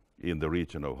in the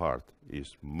region of heart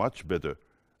is much better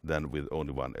than with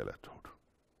only one electrode.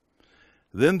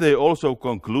 Then they also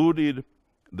concluded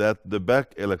that the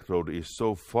back electrode is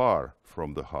so far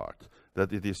from the heart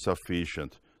that it is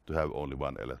sufficient to have only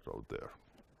one electrode there.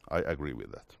 I agree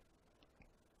with that.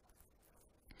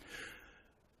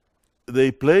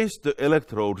 They placed the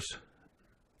electrodes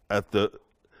at the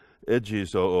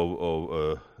edges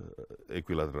of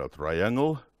equilateral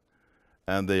triangle,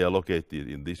 and they are located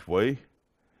in this way.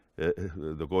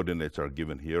 The coordinates are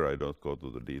given here. I don't go to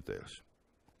the details.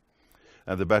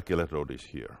 And the back electrode is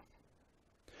here.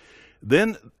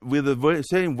 Then, with the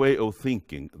same way of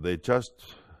thinking, they just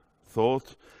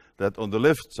thought that on the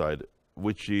left side,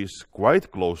 which is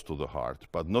quite close to the heart,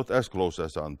 but not as close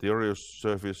as the anterior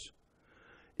surface,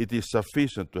 it is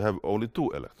sufficient to have only 2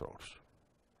 electrodes.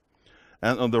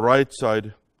 And on the right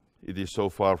side, it is so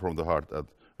far from the heart that,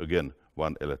 again,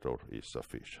 1 electrode is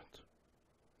sufficient.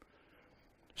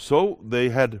 So they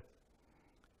had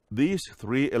these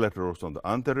 3 electrodes on the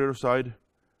anterior side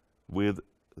with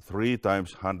 3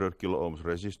 times 100 kilo ohms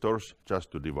resistors, just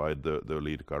to divide the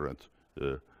lead current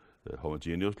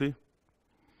homogeneously.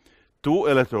 2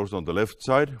 electrodes on the left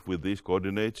side with these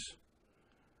coordinates,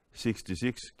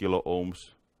 66 kilo ohms,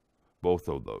 both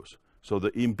of those. So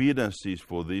the impedances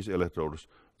for these electrodes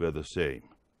were the same.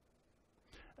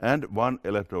 And 1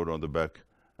 electrode on the back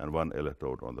and 1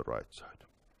 electrode on the right side.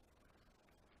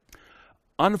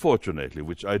 Unfortunately,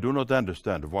 which I do not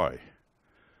understand why,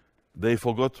 they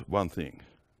forgot one thing.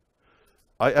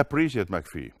 I appreciate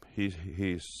McPhee.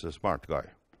 He's a smart guy.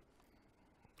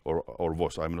 Or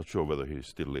was. I'm not sure whether he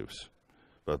still lives.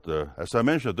 But as I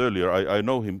mentioned earlier, I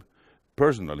know him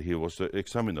personally. He was an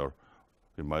examiner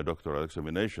in my doctoral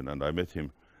examination, and I met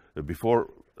him before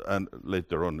and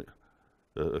later on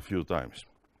a few times.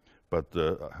 But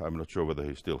I'm not sure whether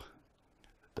he still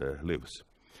lives.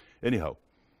 Anyhow,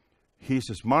 he's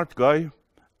a smart guy.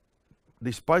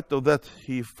 Despite of that,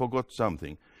 he forgot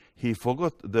something. He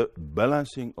forgot the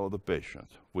balancing of the patient,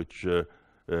 which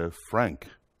Frank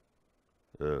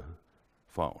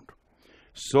found.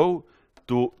 So,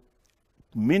 to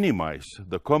minimize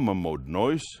the common mode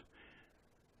noise,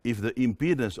 if the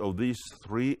impedance of these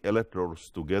 3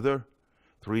 electrodes together,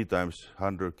 3 times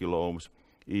 100 kilo ohms,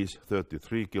 is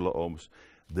 33 kilo ohms,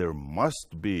 there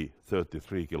must be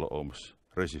 33 kilo ohms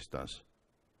resistance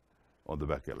on the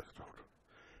back electrode.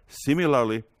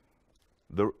 Similarly,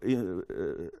 the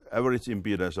average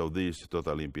impedance of these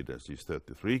total impedance is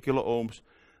 33 kilo ohms.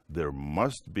 There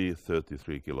must be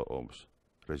 33 kilo ohms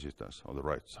resistance on the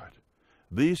right side.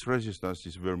 These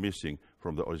resistances were missing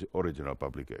from the original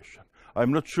publication.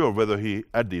 I'm not sure whether he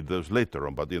added those later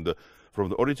on, but from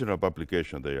the original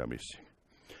publication they are missing.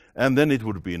 And then it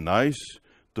would be nice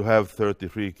to have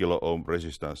 33 kilo ohm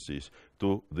resistances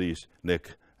to these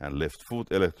neck and left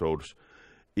foot electrodes,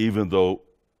 even though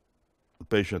the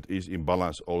patient is in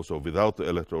balance also without the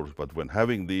electrodes, but when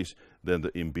having these, then the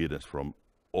impedance from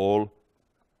all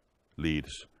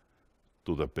leads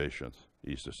to the patient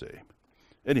is the same.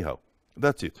 Anyhow,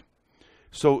 that's it.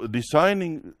 So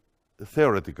designing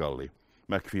theoretically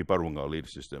McPhee-Parungao lead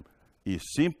system is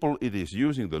simple. It is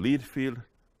using the lead field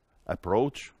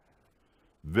approach.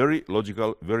 Very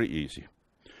logical, very easy.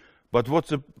 But what's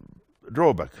the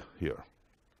drawback here?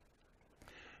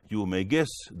 You may guess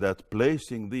that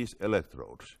placing these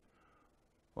electrodes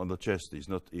on the chest is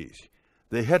not easy.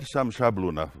 They had some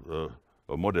Schabluna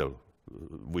model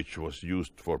which was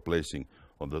used for placing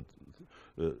on the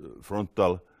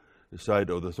frontal side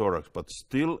of the thorax, but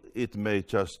still it may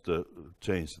just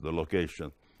change the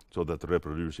location so that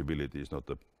reproducibility is not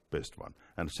the best one.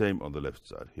 And same on the left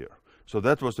side here. So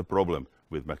that was the problem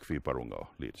with McPhee-Parungao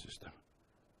lead system.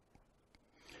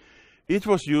 It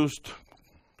was used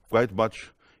quite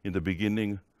much in the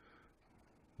beginning,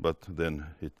 but then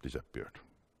it disappeared.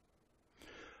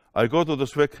 I go to the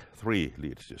SWEC 3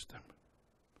 lead system.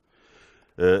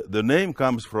 The name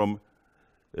comes from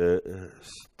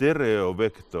stereo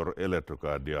vector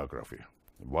electrocardiography.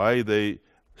 Why they,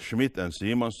 Schmidt and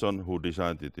Simonson, who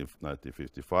designed it in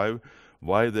 1955,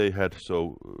 why they had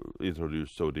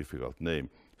introduced so difficult name,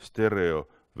 stereo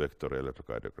vector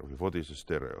electrocardiography. What is a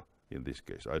stereo in this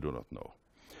case? I do not know.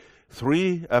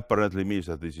 3 apparently means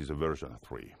that this is a version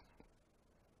 3.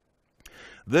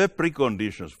 The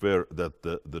preconditions were that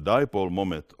the dipole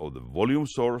moment of the volume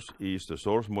source is the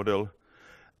source model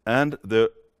and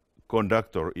the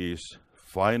conductor is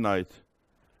finite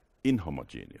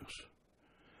inhomogeneous.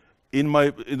 In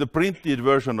the printed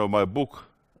version of my book,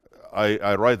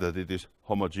 I write that it is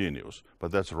homogeneous,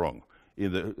 but that's wrong.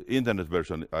 In the internet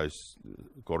version, I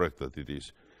correct that it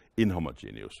is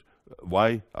inhomogeneous.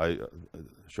 Why? I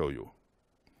show you.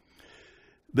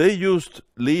 They used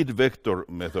lead vector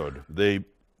method. They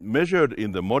measured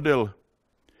in the model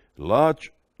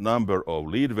large number of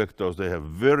lead vectors. They have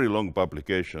very long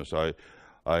publications. I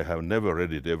have never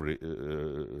read it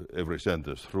every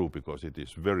sentence through because it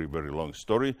is very, very long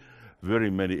story, very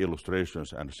many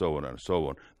illustrations and so on and so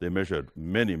on. They measured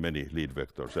many, many lead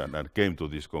vectors and came to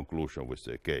this conclusion which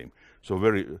they came. So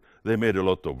they made a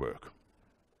lot of work.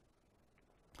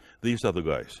 These are the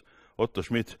guys. Otto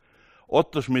Schmidt.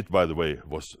 Otto Schmidt, by the way,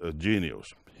 was a genius.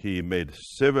 He made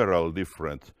several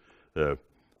different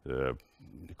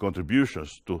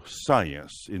contributions to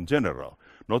science in general,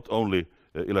 not only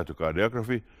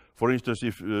electrocardiography. For instance,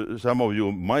 if some of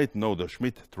you might know the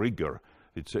Schmidt trigger,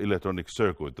 it's an electronic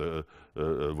circuit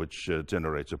which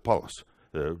generates a pulse.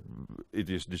 It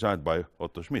is designed by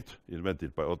Otto Schmidt,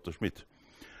 invented by Otto Schmidt.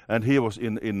 And he was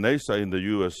in NASA in the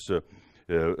US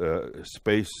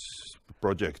space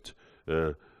project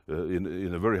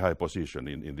in a very high position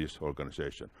in this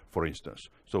organization, for instance.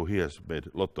 So he has made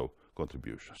a lot of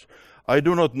contributions. I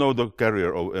do not know the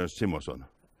career of Ernst Simonson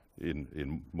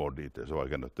in more detail, so I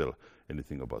cannot tell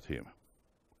anything about him.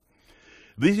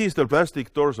 This is the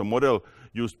plastic torso model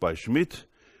used by Schmidt,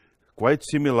 quite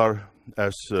similar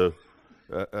as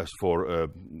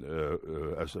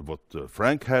what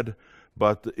Frank had,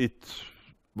 but it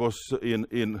was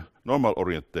in normal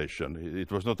orientation.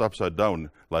 It was not upside down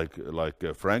like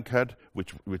Frank had,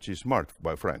 which is smart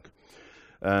by Frank,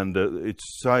 and its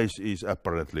size is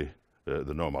apparently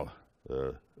the normal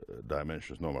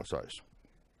dimensions, normal size.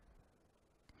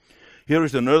 Here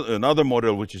is another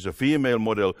model, which is a female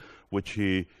model, which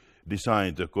he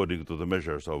designed according to the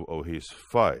measures of his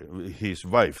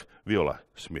wife, Viola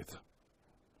Smith.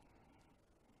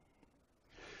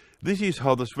 This is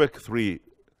how the SWEC 3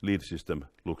 lead system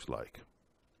looks like.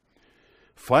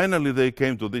 Finally, they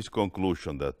came to this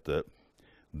conclusion that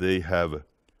they have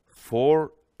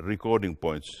 4 recording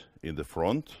points in the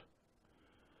front.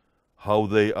 How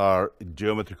they are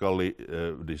geometrically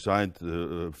designed,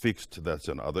 fixed, that's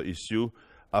another issue.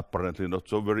 Apparently not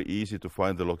so very easy to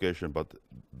find the location, but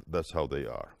that's how they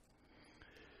are.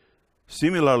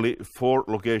 Similarly, 4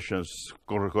 locations,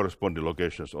 corresponding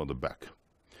locations on the back.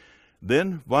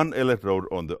 Then 1 electrode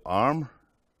on the arm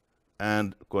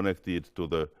and connected to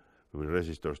the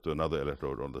resistors to another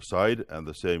electrode on the side, and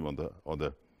the same on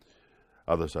the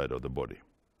other side of the body.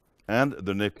 and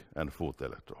the neck and foot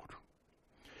electrode.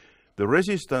 The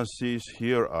resistances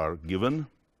here are given.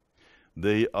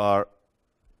 They are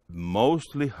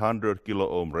mostly 100 kilo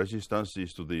ohm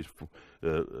resistances to these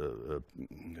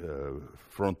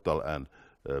frontal and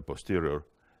posterior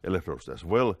electrodes as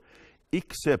well,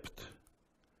 except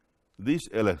this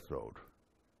electrode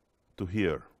to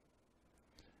here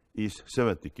is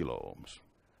 70 kilo ohms.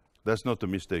 That's not a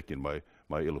mistake in my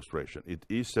illustration. It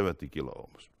is 70 kilo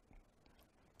ohms.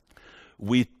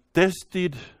 We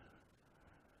tested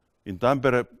in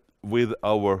Tampere with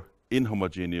our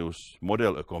inhomogeneous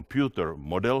model, a computer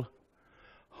model,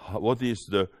 what is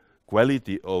the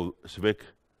quality of SWEC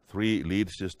 3 lead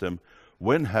system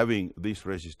when having this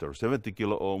resistor 70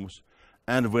 kilo ohms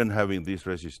and when having this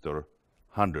resistor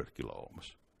 100 kilo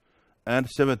ohms. And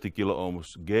 70 kilo ohms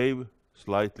gave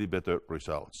slightly better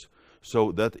results.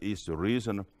 So that is the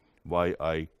reason why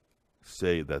I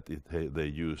say that they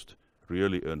used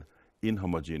really an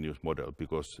inhomogeneous model,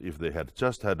 because if they had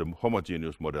just had a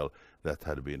homogeneous model, that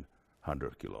had been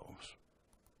 100 kilo ohms.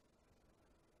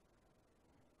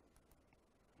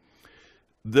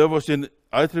 There was in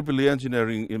IEEE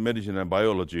Engineering in Medicine and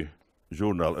Biology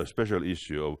journal a special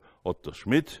issue of Otto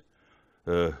Schmidt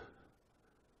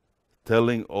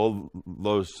telling all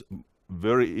those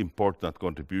very important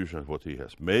contributions what he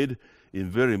has made in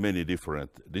very many different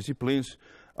disciplines.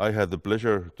 I had the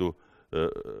pleasure to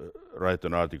write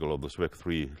an article of the SWEC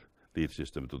 3 lead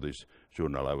system to this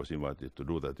journal. I was invited to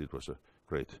do that. It was a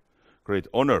great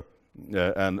honor,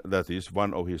 and that is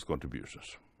one of his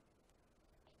contributions.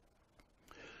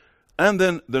 And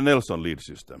then the Nelson lead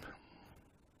system.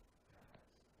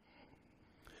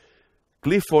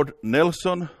 Clifford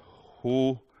Nelson,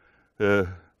 who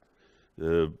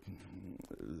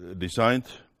designed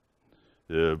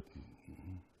the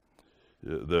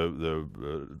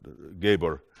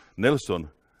Gabor-Nelson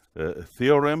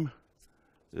theorem,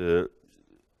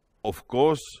 of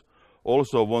course,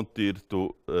 also wanted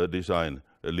to design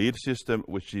a lead system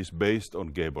which is based on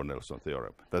Gabor-Nelson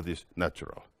theorem. That is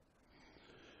natural.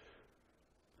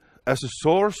 As a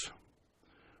source,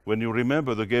 when you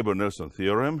remember the Gabor-Nelson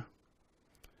theorem,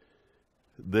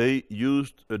 they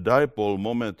used a dipole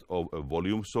moment of a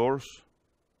volume source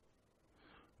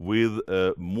with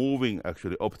a moving,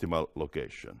 actually optimal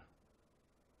location.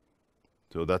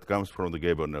 So that comes from the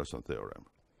Gabor-Nelson theorem.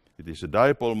 It is a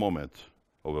dipole moment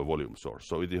of a volume source.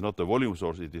 So it is not a volume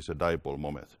source, it is a dipole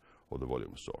moment of the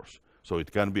volume source. So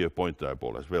it can be a point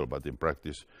dipole as well, but in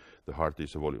practice the heart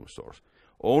is a volume source.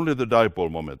 Only the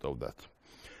dipole moment of that.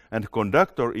 And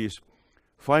conductor is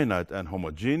finite and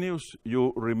homogeneous.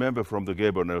 You remember from the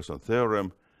Gabor-Nelson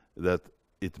theorem that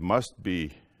it must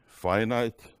be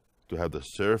finite to have the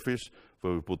surface,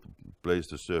 where we place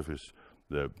the surface,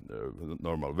 the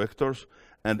normal vectors,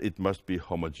 and it must be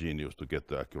homogeneous to get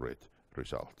the accurate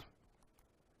result.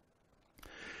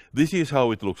 This is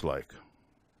how it looks like.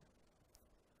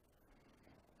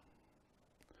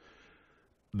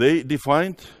 They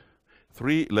defined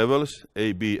 3 levels,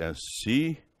 A, B, and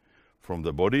C, from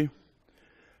the body,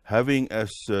 having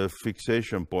as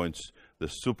fixation points the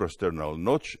suprasternal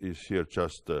notch is here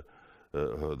just the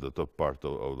top part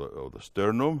of the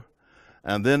sternum,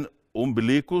 and then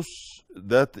umbilicus.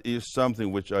 That is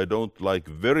something which I don't like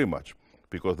very much,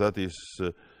 because that is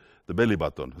the belly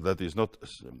button. That is not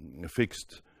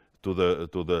fixed to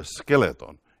the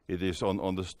skeleton. It is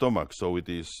on the stomach, so it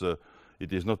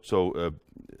is not so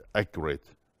accurate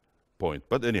point.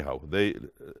 But anyhow, they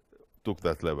took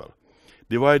that level,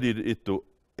 divided it to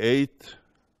 8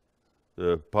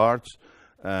 parts,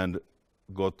 and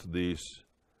got these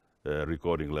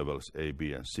recording levels A,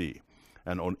 B, and C.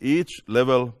 And on each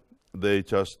level, they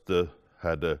just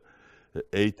had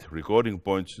 8 recording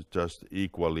points, just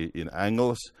equally in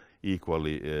angles,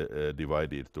 equally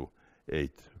divided to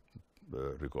 8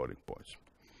 recording points.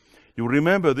 You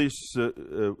remember this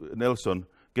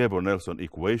Gabor-Nelson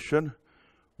equation,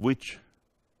 which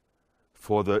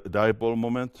for the dipole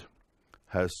moment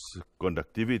has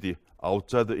conductivity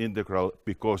outside the integral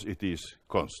because it is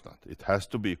constant. It has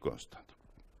to be constant.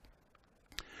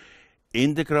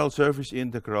 Integral, surface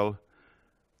integral,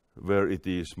 where it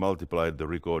is multiplied the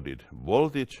recorded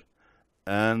voltage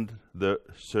and the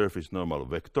surface normal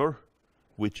vector,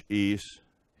 which is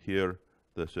here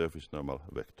the surface normal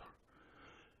vector.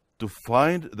 To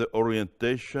find the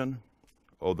orientation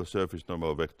of the surface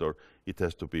normal vector, it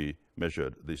has to be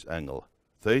measured this angle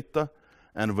theta,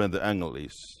 and when the angle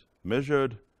is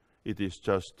measured, it is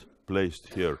just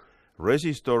placed here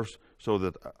resistors, so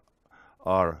that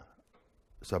R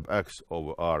sub x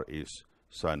over R is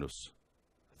sinus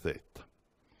theta.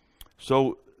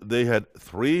 So they had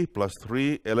 3 +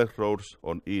 3 electrodes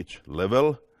on each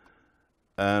level,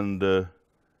 and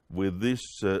with this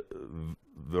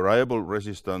variable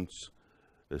resistance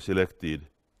selected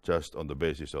just on the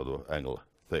basis of the angle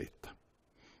theta.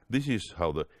 This is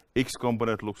how the x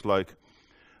component looks like.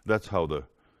 That's how the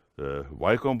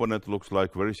y component looks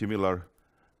like, very similar.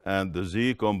 And the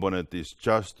z component is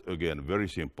just, again, very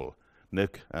simple,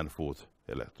 neck and foot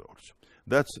electrodes.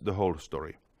 That's the whole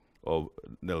story of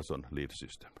Nelson lead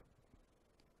system.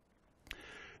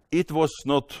 It was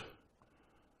not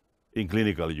in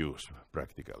clinical use,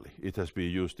 practically. It has been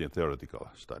used in theoretical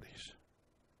studies.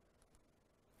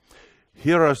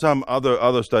 Here are some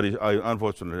other studies.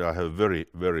 Unfortunately, I have very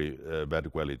bad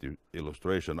quality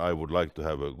illustration. I would like to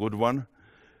have a good one.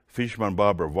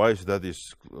 Fishman-Barber-Weiss, that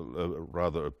is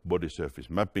rather a body surface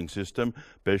mapping system.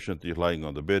 Patient is lying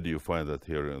on the bed. You find that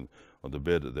here on the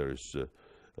bed there is a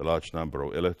large number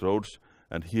of electrodes.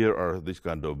 And here are these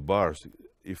kind of bars.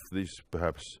 If this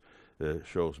perhaps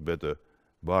shows better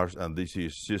bars, and this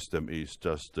system is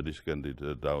just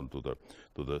descended down to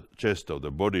the chest of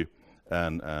the body.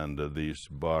 And these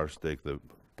bars take the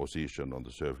position on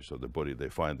the surface of the body. They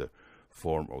find the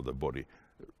form of the body.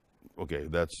 Okay,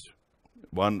 that's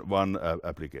one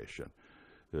application.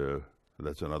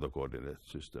 That's another coordinate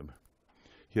system.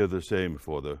 Here the same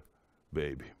for the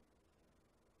baby.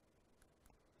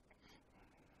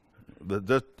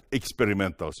 That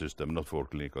experimental system, not for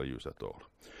clinical use at all.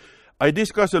 I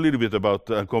discuss a little bit about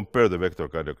and compare the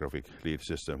vectorcardiographic lead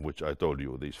system, which I told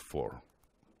you these four.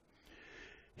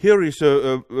 Here is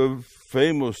a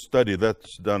famous study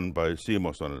that's done by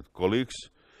Simonson and colleagues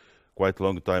quite a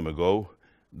long time ago.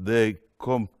 They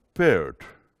compared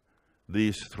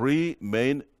these three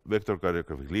main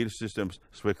vectorcardiographic lead systems,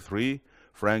 SWEC3,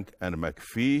 Frank, and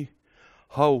McPhee,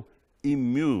 how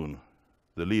immune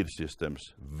the lead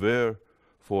systems were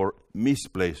for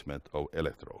misplacement of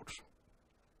electrodes.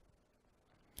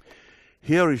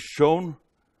 Here is shown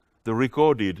the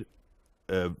recorded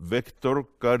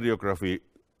vectorcardiography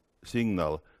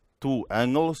signal, two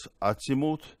angles,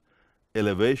 azimuth,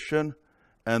 elevation,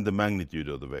 and the magnitude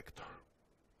of the vector.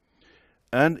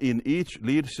 And in each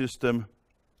lead system,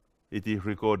 it is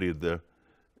recorded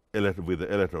with the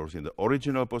electrodes in the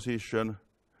original position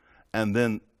and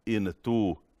then in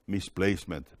two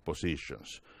misplacement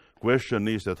positions. Question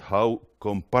is that how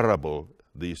comparable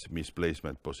these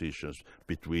misplacement positions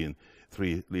between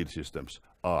three lead systems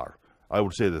are. I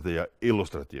would say that they are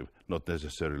illustrative, not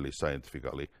necessarily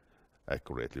scientifically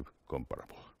accurately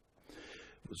comparable.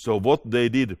 So what they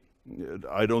did,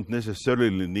 I don't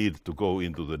necessarily need to go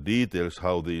into the details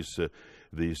how these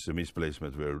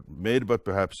misplacements were made, but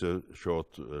perhaps a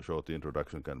short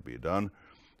introduction can be done.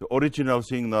 The original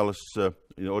signals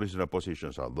in original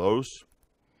positions are those.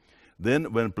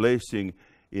 Then when placing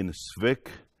in SWEC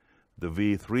the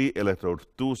V3 electrode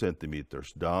 2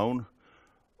 centimeters down,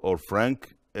 or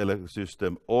Frank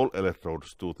system, all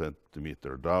electrodes 2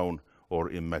 centimeters down, or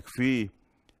in McPhee,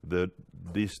 the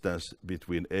distance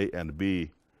between A and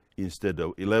B, instead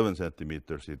of 11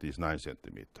 centimeters, it is 9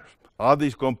 centimeters. Are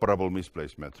these comparable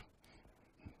misplacements?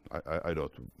 I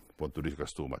don't want to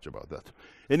discuss too much about that.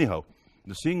 Anyhow,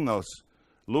 the signals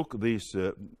look these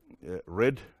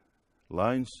red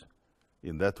lines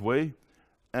in that way,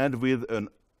 and with an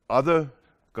other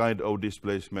kind of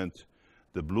displacement,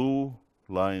 the blue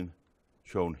line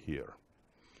shown here.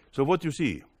 So what you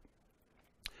see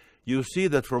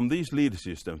that from these lead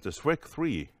systems, the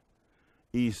SWEC3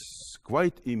 is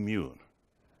quite immune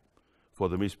for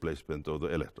the misplacement of the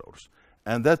electrodes.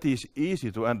 And that is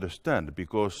easy to understand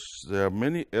because there are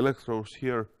many electrodes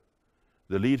here.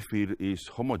 The lead field is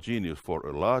homogeneous for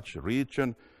a large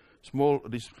region. Small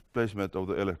displacement of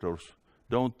the electrodes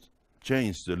don't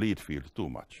change the lead field too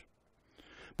much.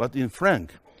 But in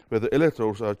Frank, where the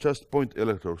electrodes are just point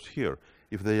electrodes here,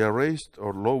 if they are raised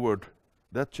or lowered,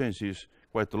 that changes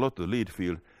quite a lot the lead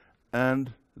field,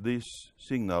 and this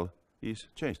signal is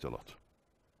changed a lot.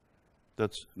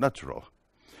 That's natural.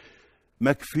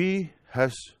 McPhee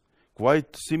has,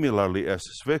 quite similarly as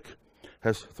SWEC,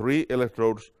 has 3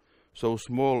 electrodes, so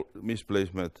small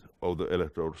misplacement of the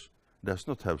electrodes does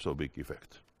not have so big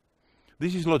effect.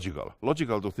 This is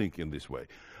logical to think in this way.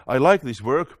 I like this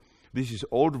work. This is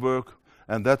old work,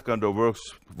 and that kind of works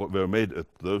were made at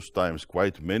those times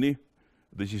quite many.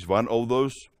 This is one of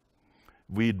those.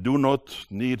 We do not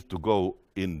need to go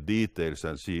in details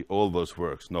and see all those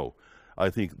works. No, I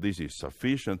think this is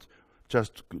sufficient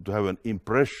just to have an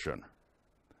impression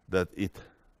that it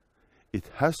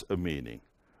has a meaning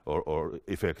or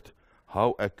effect,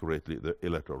 how accurately the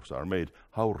electrodes are made,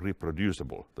 how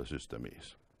reproducible the system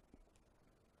is.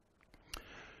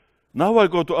 Now I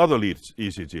go to other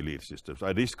ECG lead systems.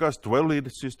 I discussed 12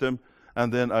 lead system,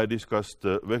 and then I discussed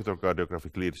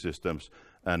vectorcardiographic lead systems,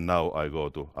 and now I go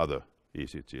to other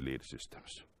ECG lead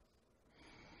systems.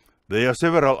 There are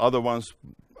several other ones.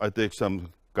 I take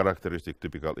some characteristic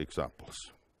typical examples.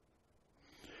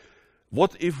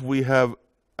 What if we have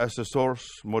as a source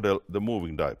model the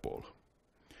moving dipole?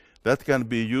 That can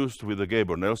be used with the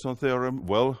Gabor-Nelson theorem.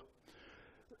 Well,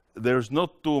 there's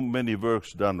not too many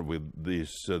works done with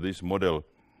this model.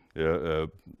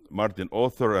 Martin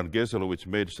Author and Geselowitz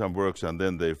made some works, and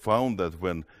then they found that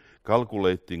when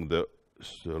calculating the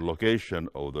location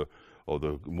of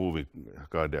the moving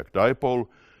cardiac dipole,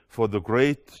 for the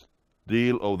great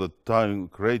deal of the time,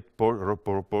 great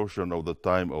proportion of the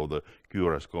time of the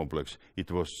QRS complex,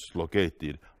 it was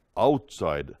located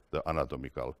outside the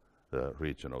anatomical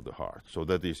region of the heart. So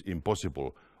that is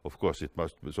impossible. Of course,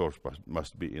 the source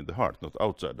must be in the heart, not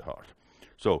outside the heart.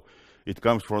 So it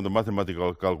comes from the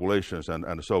mathematical calculations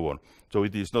and so on. So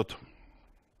it is not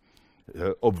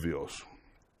obvious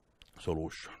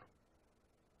solution.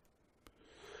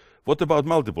 What about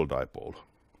multiple dipole?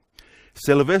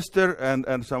 Sylvester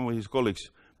and some of his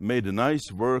colleagues made a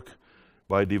nice work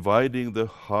by dividing the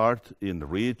heart in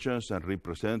regions and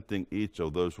representing each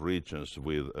of those regions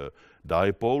with a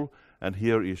dipole. And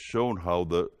here is shown how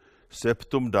the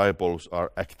septum dipoles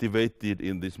are activated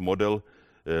in this model.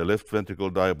 Left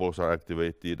ventricle dipoles are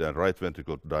activated and right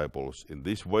ventricle dipoles in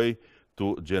this way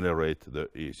to generate the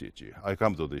ECG. I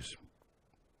come to this.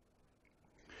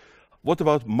 What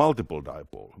about multiple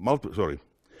dipole?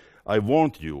 I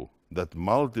warned you that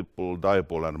multiple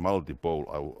dipole and multipole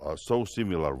are so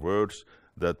similar words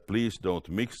that please don't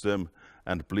mix them,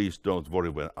 and please don't worry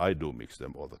when I do mix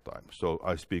them all the time. So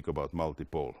I speak about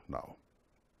multipole now.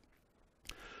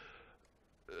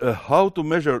 How to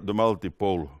measure the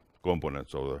multipole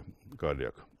components of the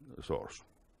cardiac source?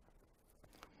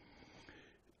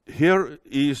 Here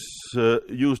is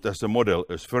used as a model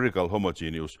a spherical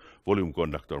homogeneous volume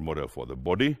conductor model for the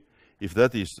body. If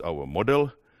that is our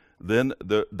model, then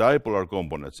the dipolar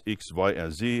components X, Y,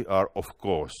 and Z are, of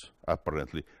course,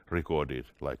 apparently recorded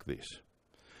like this.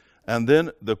 And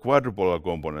then the quadrupolar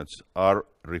components are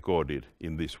recorded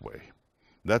in this way.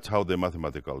 That's how they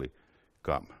mathematically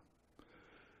come.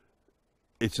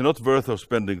 It's not worth of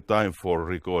spending time for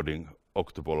recording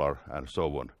octupolar and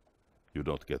so on. You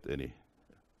don't get any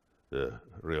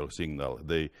real signal.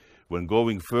 When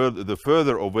going further, the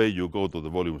further away you go to the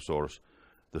volume source,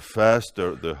 the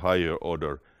faster the higher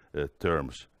order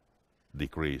terms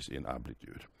decrease in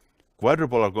amplitude.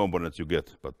 Quadrupolar components you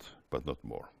get, but not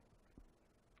more.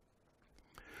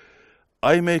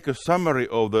 I make a summary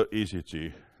of the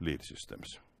ECG lead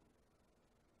systems.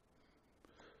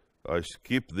 I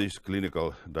skip this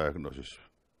clinical diagnosis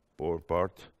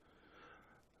part.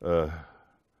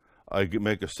 I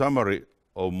make a summary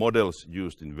of models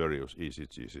used in various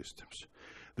ECG systems.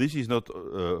 This is not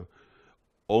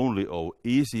only of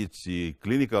ECG,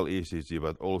 clinical ECG,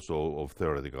 but also of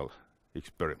theoretical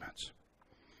experiments.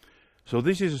 So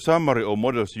this is a summary of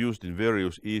models used in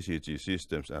various ECG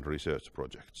systems and research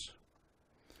projects.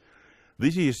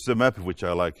 This is a map which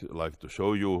I like to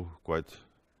show you quite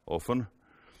often.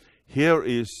 Here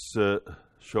is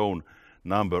shown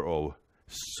number of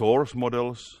source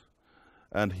models,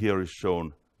 and here is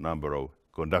shown number of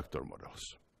conductor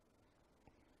models.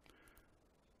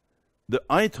 The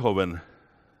Einthoven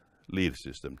lead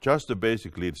system, just a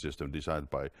basic lead system designed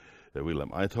by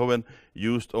Wilhelm Einthoven,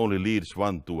 used only leads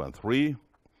 1, 2, and 3.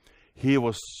 He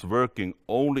was working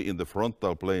only in the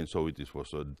frontal plane, so it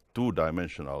was a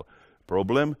two-dimensional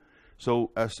problem.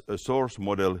 So as a source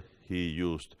model, he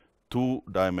used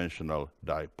two-dimensional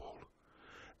dipole.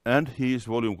 And his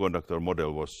volume conductor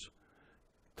model was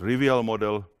trivial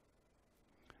model,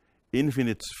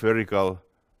 infinite spherical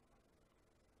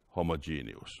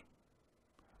homogeneous,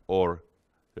 or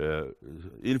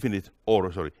infinite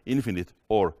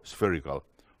or spherical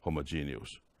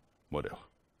homogeneous model.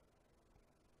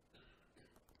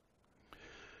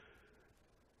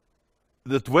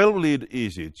 The 12-lead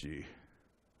ECG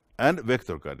and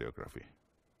vectorcardiography,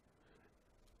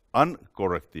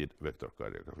 uncorrected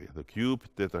vectorcardiography, the cube,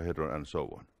 tetrahedron, and so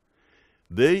on,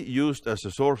 they used as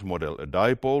a source model a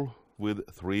dipole with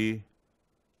 3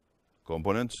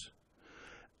 components,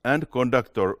 and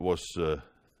conductor was a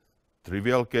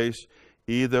trivial case,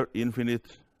 either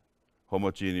infinite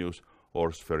homogeneous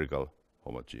or spherical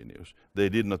homogeneous. They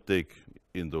did not take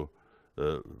into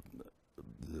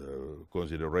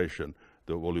consideration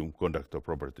the volume conductor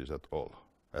properties at all.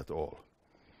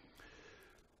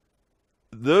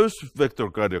 Those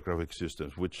vectorcardiographic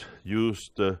systems which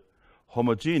used the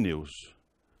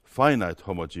finite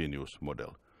homogeneous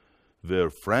model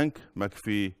were Frank,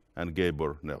 McPhee, and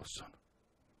Gabor-Nelson.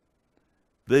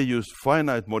 They use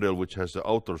finite model which has the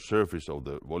outer surface of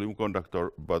the volume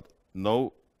conductor, but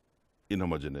no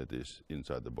inhomogeneities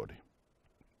inside the body.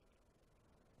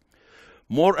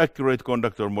 More accurate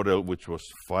conductor model, which was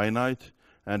finite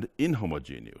and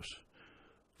inhomogeneous,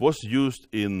 was used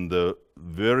in the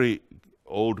very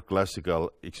old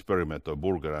classical experiment of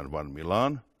Burger and van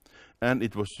Milan, and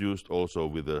it was used also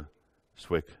with the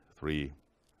SWEC 3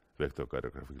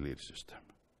 vectorcardiographic lead system.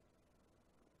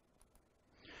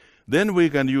 Then we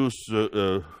can use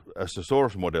as a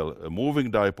source model a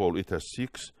moving dipole. It has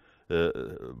 6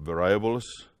 variables,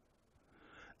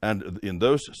 and in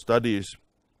those studies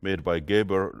made by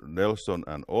Geber, Nelson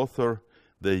and author,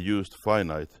 they used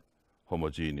finite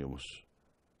homogeneous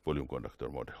volume conductor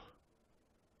model.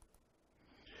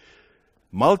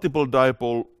 Multiple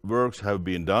dipole works have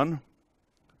been done.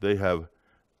 They have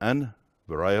n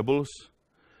variables.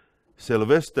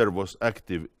 Sylvester was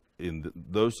active in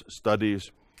those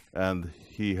studies, and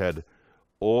he had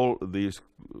all these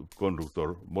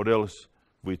conductor models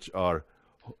which are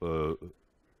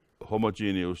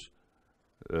homogeneous,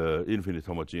 infinite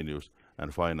homogeneous,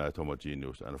 and finite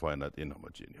homogeneous, and finite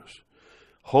inhomogeneous.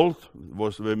 Holt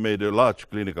made a large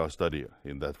clinical study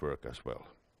in that work as well.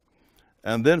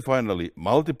 And then finally,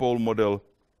 multipole model,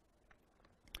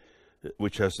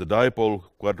 which has the dipole,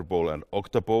 quadrupole, and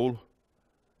octapole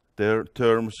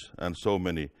terms and so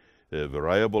many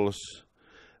variables.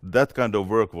 That kind of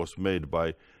work was made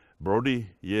by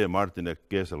Brody, Ye, Martinek,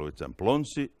 Keselowitz, and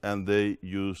Plonsi, and they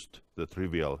used the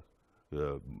trivial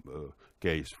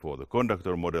case for the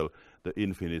conductor model, the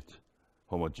infinite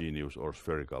homogeneous or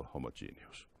spherical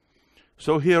homogeneous.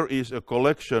 So here is a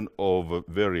collection of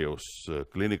various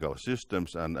clinical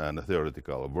systems and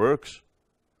theoretical works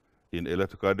in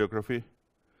electrocardiography,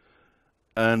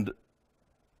 and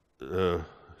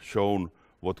shown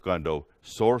what kind of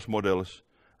source models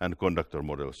and conductor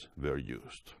models were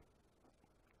used.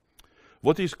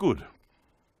 What is good?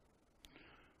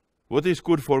 What is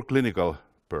good for clinical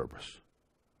purpose?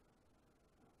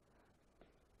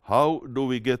 How do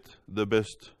we get the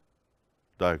best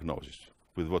diagnosis?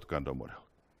 With what kind of model?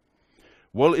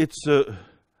 Well, it's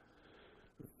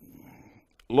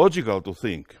logical to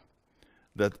think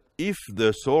that if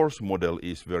the source model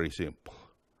is very simple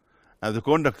and the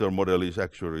conductor model is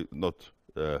actually not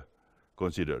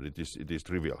considered, it is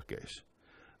trivial case,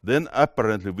 then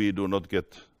apparently we do not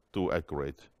get too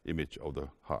accurate image of the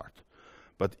heart.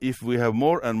 But if we have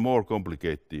more and more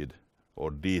complicated or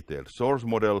detailed source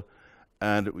model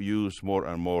and use more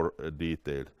and more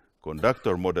detailed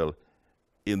conductor model,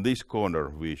 in this corner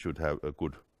we should have a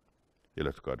good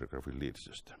electrocardiographic lead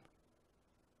system.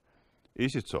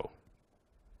 Is it so?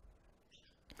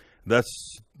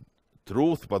 That's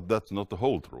truth, but that's not the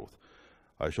whole truth.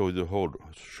 I show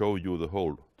you the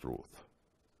whole truth.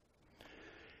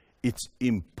 It's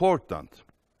important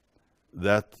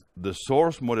that the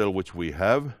source model which we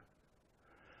have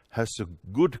has a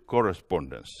good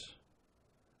correspondence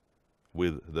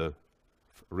with the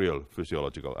real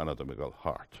physiological anatomical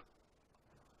heart.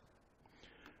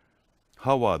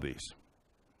 How are these?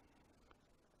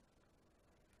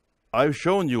 I've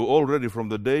shown you already from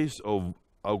the days of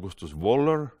Augustus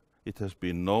Wohler, it has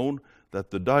been known that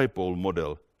the dipole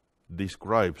model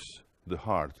describes the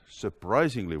heart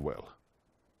surprisingly well.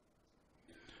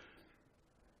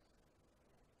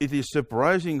 It is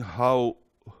surprising how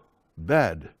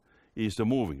bad is the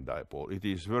moving dipole. It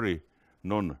is very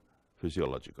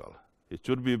non-physiological. It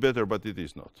should be better, but it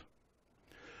is not.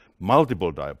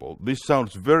 Multiple dipole. This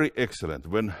sounds very excellent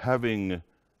when having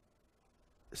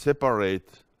separate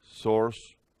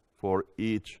source for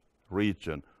each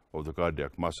region of the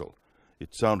cardiac muscle.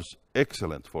 It sounds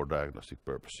excellent for diagnostic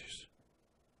purposes.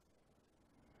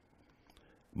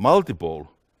 Multipole,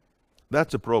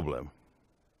 that's a problem.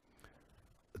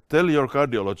 Tell your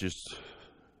cardiologist,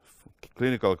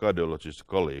 clinical cardiologist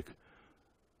colleague,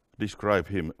 describe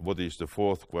him what is the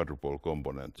fourth quadrupole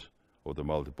component of the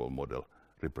multipole model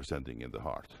representing in the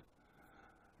heart.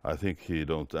 I think he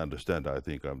don't understand. I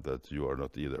think that you are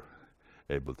not either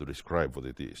able to describe what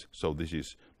it is. So this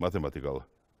is mathematical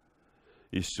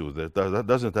issue that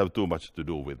doesn't have too much to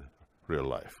do with real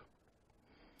life.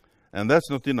 And that's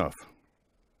not enough.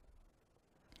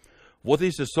 What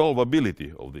is the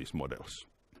solvability of these models?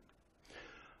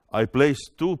 I place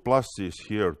 2 pluses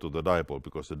here to the dipole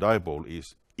because the dipole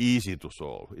is easy to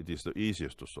solve. It is the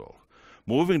easiest to solve.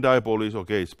 Moving dipole is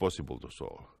okay, it's possible to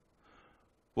solve.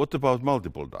 What about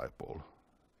multiple dipole?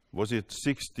 Was it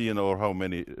 16 or how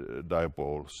many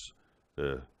dipoles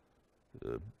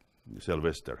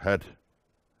Sylvester had?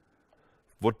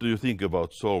 What do you think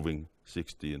about solving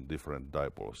 16 different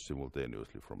dipoles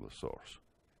simultaneously from the source?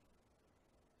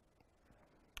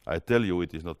 I tell you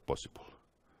it is not possible.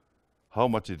 How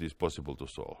much it is possible to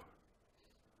solve?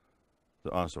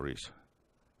 The answer is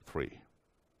 3.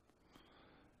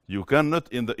 You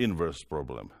cannot, in the inverse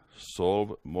problem,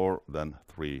 solve more than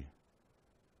 3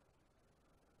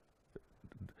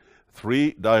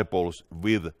 dipoles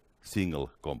with single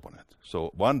component.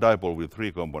 So 1 dipole with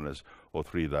 3 components or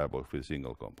 3 dipoles with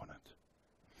single component.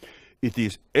 It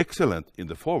is excellent in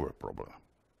the forward problem,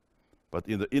 but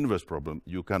in the inverse problem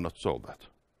you cannot solve that.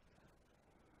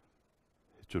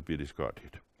 It should be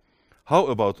discarded. How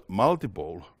about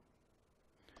multipole?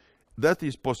 That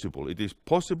is possible. It is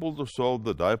possible to solve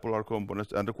the dipolar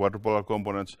components and the quadrupolar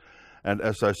components. And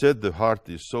as I said, the heart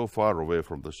is so far away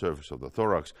from the surface of the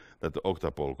thorax that the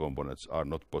octapole components are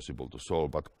not possible to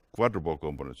solve, but quadrupole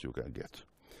components you can get.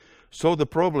 So the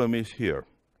problem is here.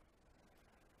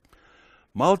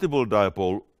 Multiple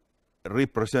dipole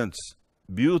represents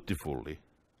beautifully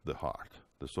the heart,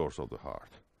 the source of the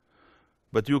heart.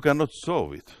 But you cannot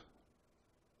solve it.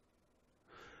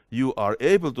 You are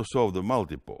able to solve the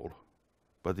multipole,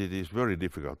 but it is very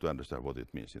difficult to understand what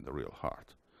it means in the real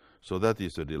heart. So that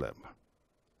is a dilemma.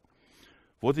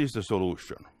 What is the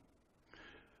solution?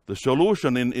 The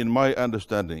solution, in my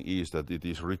understanding, is that it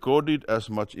is recorded as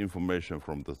much information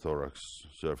from the thorax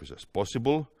surface as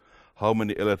possible. How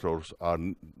many electrodes are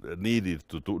needed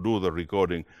to do the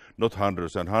recording? Not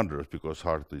hundreds and hundreds, because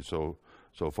heart is so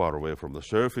far away from the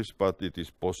surface, but it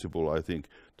is possible, I think,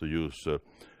 to use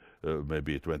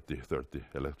maybe 20, 30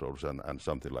 electrodes and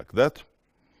something like that.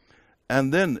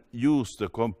 And then use the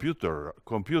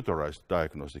computerized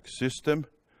diagnostic system,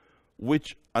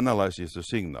 which analyzes the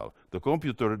signal. The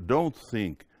computer don't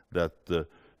think that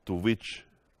to which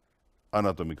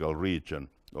anatomical region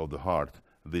of the heart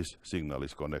this signal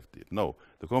is connected. No,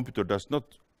 the computer does not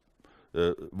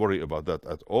worry about that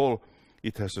at all.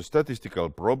 It has a statistical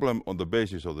problem on the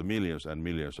basis of the millions and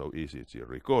millions of ECG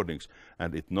recordings,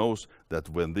 and it knows that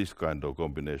when this kind of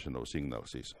combination of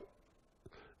signals is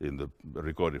in the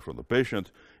recording from the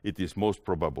patient, it is most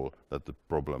probable that the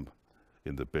problem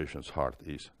in the patient's heart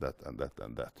is that and that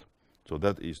and that. So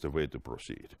that is the way to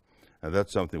proceed. And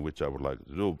that's something which I would like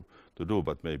to do,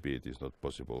 but maybe it is not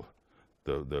possible.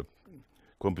 The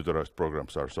computerized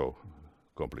programs are so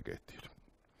complicated.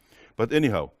 But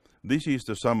anyhow, this is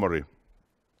the summary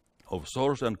of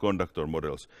source and conductor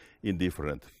models in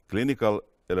different clinical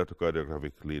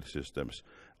electrocardiographic lead systems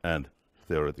and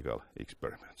theoretical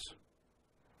experiments.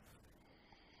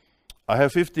 I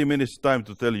have 15 minutes time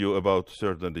to tell you about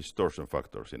certain distortion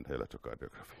factors in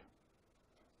electrocardiography.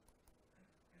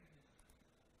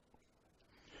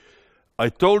 I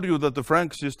told you that the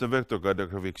Frank system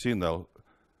vectorcardiographic signal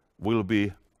will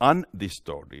be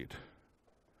undistorted,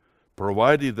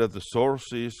 provided that the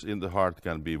sources in the heart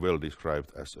can be well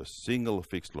described as a single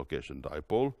fixed location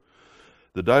dipole.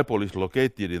 The dipole is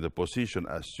located in the position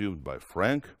assumed by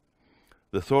Frank.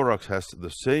 The thorax has the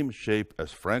same shape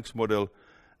as Frank's model,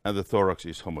 and the thorax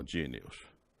is homogeneous.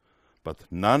 But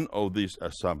none of these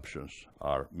assumptions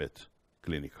are met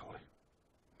clinically.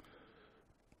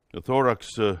 The thorax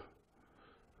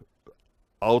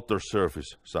outer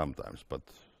surface sometimes, but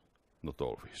not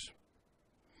always.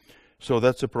 So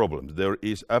that's a problem. There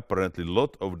is apparently a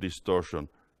lot of distortion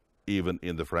even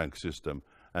in the Frank system.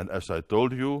 And as I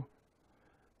told you,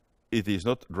 it is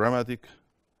not dramatic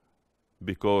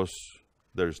because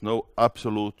there is no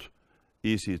absolute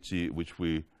ECG which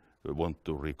we want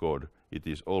to record. It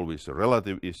is always a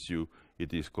relative issue.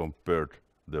 It is compared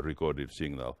the recorded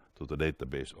signal to the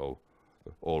database of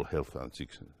all healthy and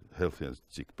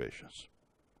sick patients.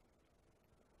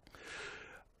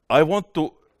 I want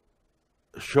to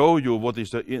show you what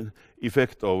is the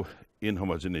effect of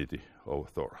inhomogeneity of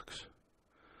thorax.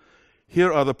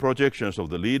 Here are the projections of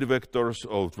the lead vectors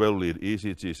of 12-lead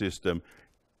ECG system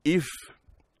if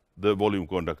the volume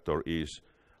conductor is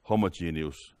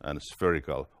homogeneous and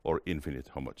spherical or infinite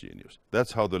homogeneous.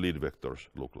 That's how the lead vectors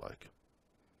look like.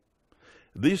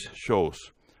 This shows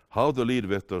how the lead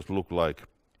vectors look like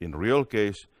in real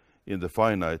case in the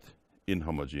finite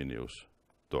inhomogeneous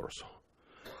torso.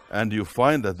 And you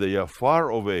find that they are far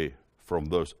away from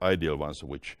those ideal ones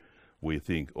which we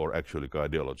think, or actually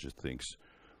cardiologist thinks,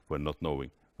 when not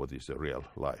knowing what is the real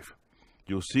life.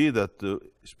 You see that,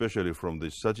 especially from the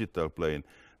sagittal plane,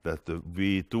 that the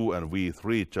V2 and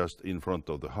V3 just in front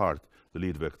of the heart, the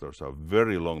lead vectors are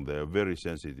very long, they are very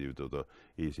sensitive to the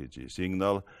ECG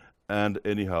signal, and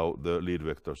anyhow the lead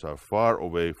vectors are far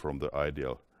away from the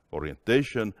ideal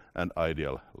orientation and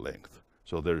ideal length.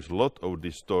 So there is a lot of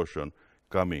distortion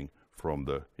coming from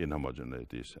the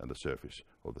inhomogeneities and the surface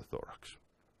of the thorax.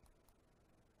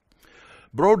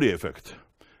 Brody effect.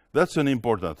 That's an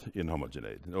important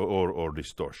inhomogeneity or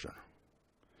distortion.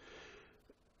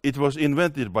 It was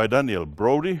invented by Daniel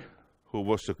Brodie, who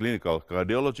was a clinical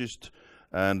cardiologist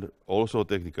and also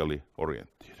technically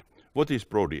oriented. What is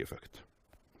Brodie effect?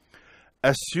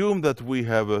 Assume that we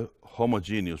have a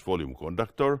homogeneous volume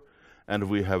conductor and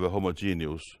we have a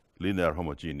linear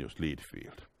homogeneous lead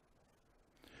field.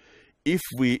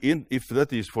 If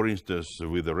that is, for instance,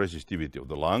 with the resistivity of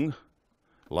the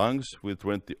lungs with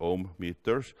 20 ohm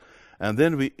meters, and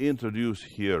then we introduce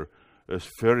here a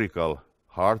spherical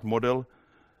heart model,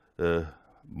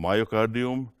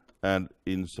 myocardium, and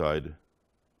inside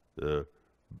the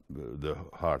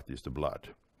heart is the blood,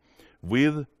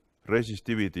 with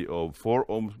resistivity of 4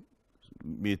 ohm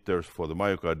meters for the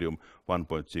myocardium,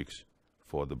 1.6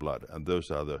 for the blood, and those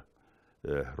are the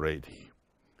radii.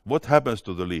 What happens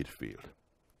to the lead field?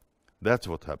 That's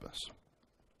what happens.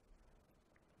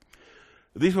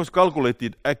 This was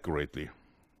calculated accurately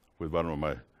with one of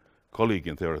my colleagues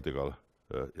in theoretical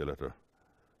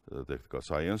electrotechnical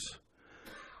science,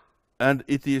 and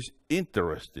it is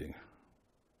interesting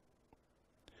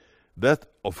that,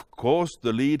 of course,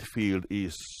 the lead field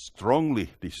is strongly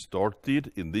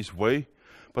distorted in this way,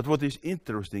 but what is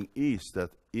interesting is that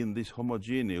in this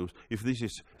homogeneous, if this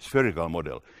is spherical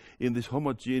model, in this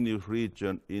homogeneous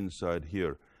region inside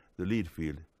here, the lead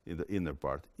field in the inner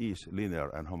part is linear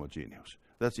and homogeneous.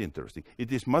 That's interesting.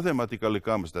 It is mathematically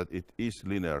comes that it is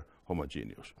linear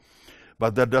homogeneous.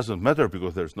 But that doesn't matter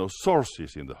because there's no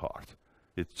sources in the heart.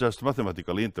 It's just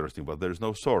mathematically interesting, but there is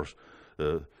no source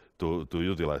to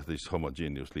utilize this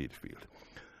homogeneous lead field.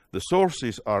 The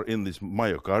sources are in this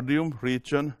myocardium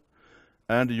region,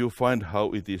 and you find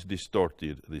how it is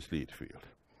distorted, this lead field.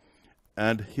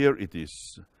 And here it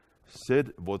is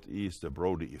said what is the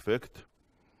Brodie effect.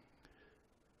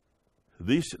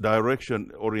 This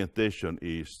direction orientation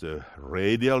is the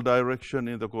radial direction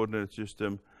in the coordinate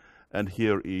system, and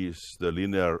here is the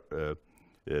linear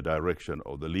direction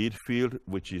of the lead field,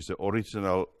 which is the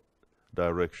original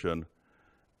direction.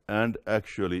 And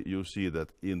actually you see that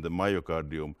in the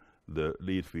myocardium the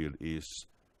lead field is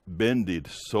bended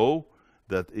so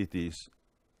that it is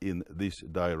in this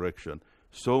direction.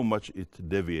 So much it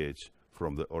deviates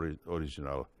from the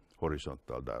original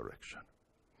horizontal direction.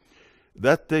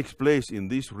 That takes place in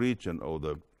this region of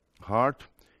the heart.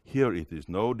 Here it is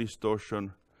no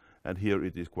distortion, and here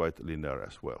it is quite linear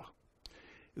as well.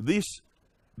 This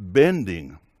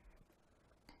bending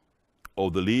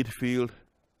of the lead field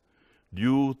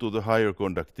due to the higher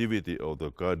conductivity of the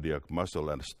cardiac muscle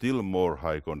and still more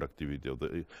high conductivity of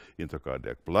the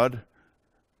intracardiac blood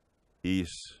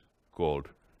is called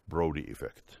Brodie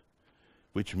effect,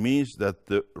 which means that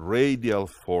the radial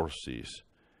forces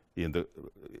in the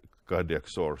cardiac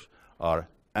source are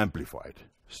amplified,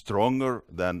 stronger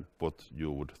than what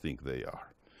you would think they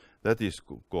are. That is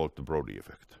called the Brodie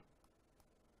effect.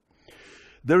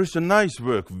 There is a nice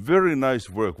work, very nice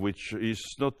work, which is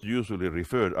not usually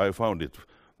referred. I found it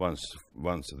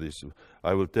once this,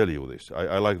 I will tell you this.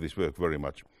 I like this work very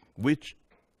much, which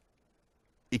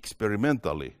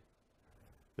experimentally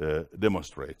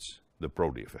demonstrates the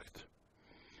Brodie effect.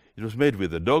 It was made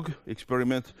with a dog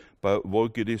experiment by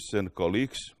Voikidis and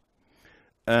colleagues,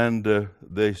 and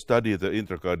they studied the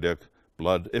intracardiac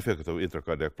blood, effect of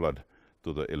intracardiac blood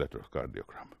to the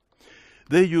electrocardiogram.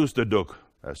 They used the dog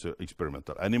as an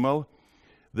experimental animal.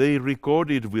 They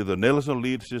recorded with the Nelson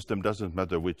lead system, doesn't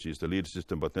matter which is the lead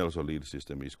system, but Nelson lead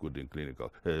system is good in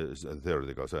clinical,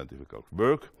 theoretical scientific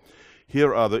work.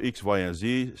 Here are the X, Y, and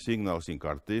Z signals in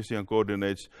Cartesian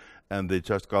coordinates, and they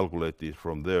just calculated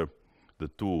from there the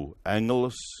two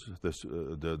angles,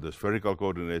 the spherical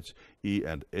coordinates E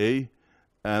and A,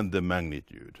 and the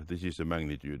magnitude. This is the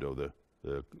magnitude of the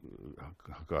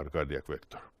cardiac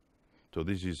vector. So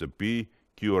this is a P,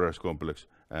 QRS complex,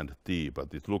 and T,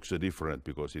 but it looks different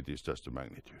because it is just a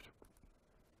magnitude.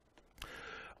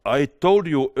 I told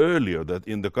you earlier that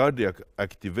in the cardiac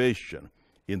activation,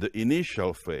 in the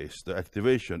initial phase, the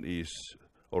activation is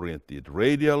oriented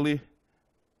radially,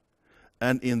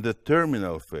 and in the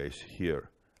terminal phase here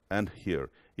and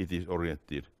here, it is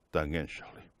oriented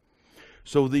tangentially.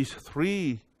 So these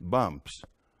three bumps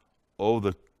of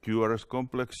the QRS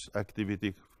complex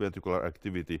activity, ventricular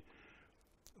activity,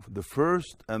 the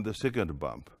first and the second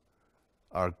bump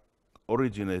are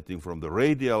originating from the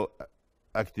radial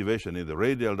activation in the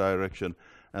radial direction,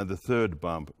 and the third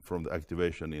bump from the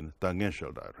activation in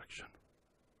tangential direction.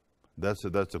 That's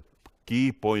a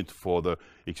key point for the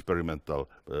experimental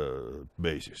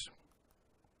basis.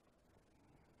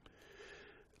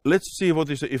 Let's see what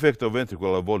is the effect of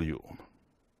ventricular volume.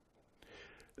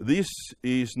 This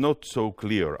is not so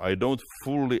clear. I don't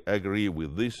fully agree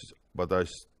with this, but I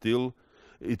still,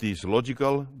 it is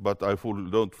logical, but I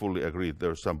don't fully agree. There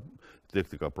are some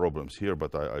technical problems here,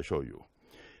 but I show you.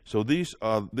 So this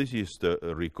is the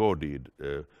recorded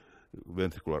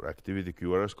ventricular activity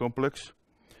QRS complex.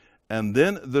 And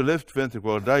then the left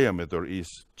ventricular diameter is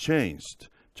changed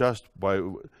just by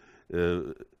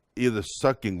either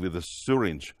sucking with a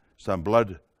syringe some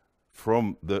blood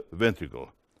from the ventricle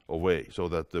away, so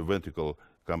that the ventricle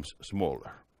comes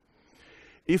smaller.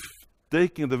 If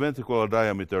taking the ventricular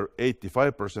diameter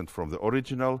 85% from the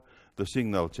original, the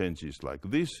signal changes like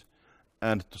this,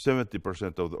 and to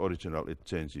 70% of the original it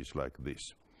changes like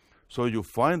this. So you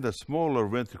find that smaller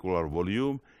ventricular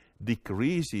volume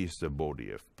decreases the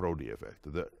Brody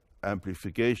effect, the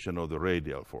amplification of the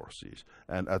radial forces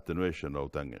and attenuation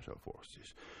of tangential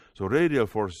forces. So radial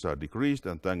forces are decreased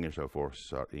and tangential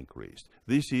forces are increased.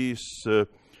 This is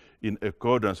in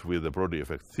accordance with the Brody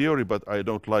effect theory, but I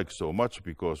don't like so much,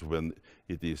 because when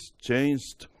it is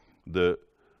changed, the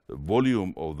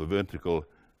volume of the ventricle,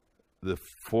 the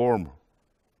form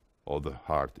of the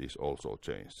heart is also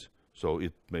changed. So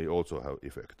it may also have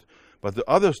effect. But the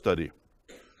other study,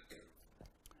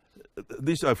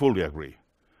 this I fully agree.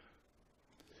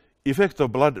 Effect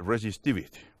of blood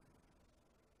resistivity.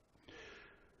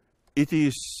 It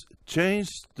is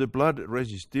changed the blood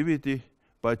resistivity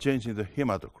by changing the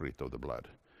hematocrit of the blood.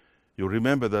 You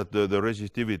remember that the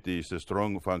resistivity is a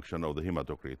strong function of the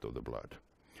hematocrit of the blood.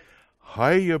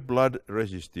 Higher blood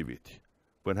resistivity,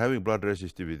 when having blood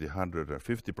resistivity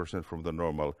 150% from the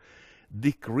normal,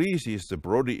 decreases the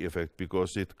Brody effect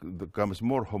because it becomes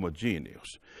more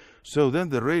homogeneous. So then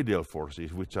the radial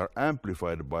forces, which are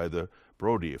amplified by the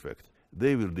Brody effect,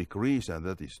 they will decrease, and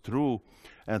that is true.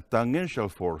 And tangential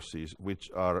forces, which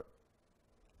are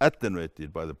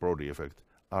attenuated by the Brody effect,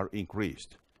 are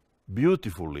increased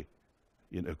beautifully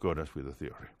in accordance with the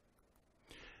theory.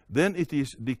 Then it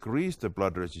is decreased the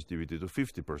blood resistivity to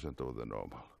 50% of the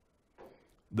normal.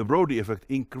 The Brody effect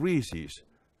increases,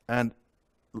 and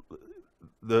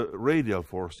the radial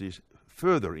forces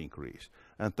further increase,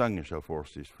 and tangential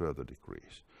forces further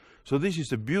decrease. So this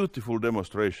is a beautiful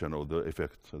demonstration of the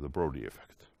effect, of the Brody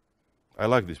effect. I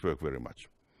like this work very much.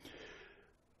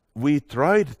 We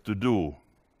tried to do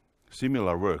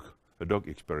similar work, a dog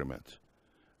experiment,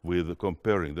 with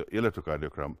comparing the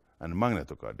electrocardiogram and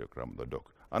magnetocardiogram of the dog.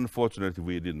 Unfortunately,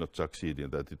 we did not succeed in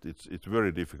that. It's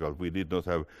very difficult. We did not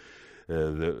have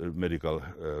the medical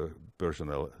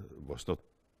personnel was not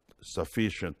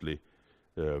sufficiently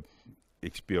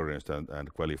experienced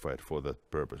and qualified for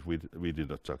that purpose. We did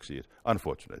not succeed.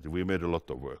 Unfortunately, we made a lot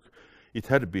of work. It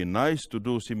had been nice to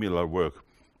do similar work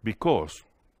because,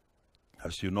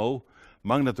 as you know,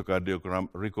 magnetocardiogram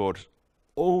records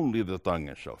only the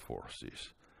tangential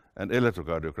forces, and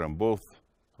electrocardiogram both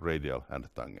radial and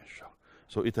tangential.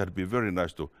 So it had been very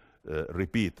nice to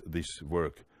repeat this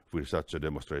work with such a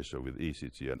demonstration with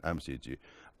ECG and MCG.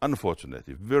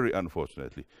 Unfortunately, very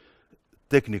unfortunately,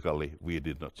 technically we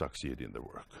did not succeed in the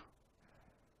work.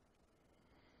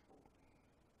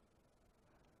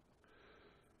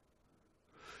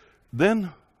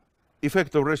 Then,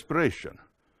 effect of respiration,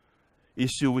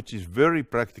 issue which is very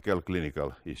practical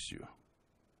clinical issue.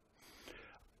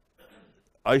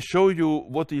 I show you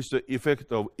what is the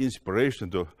effect of inspiration,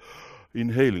 to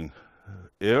inhaling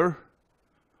air,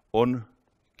 on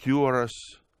QRS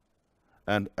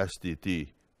and STT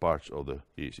parts of the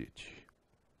ECG.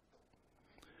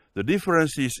 The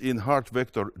differences in heart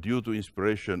vector due to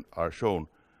inspiration are shown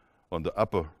on the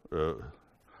upper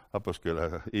scale.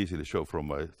 I easily show from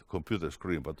my computer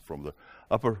screen, but from the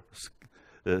upper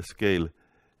scale,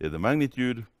 the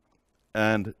magnitude,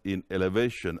 and in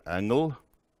elevation angle,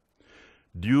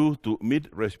 due to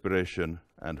mid-respiration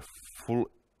and full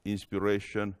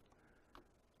inspiration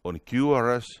on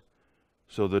QRS.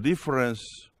 So the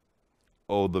difference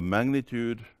of the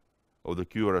magnitude of the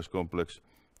QRS complex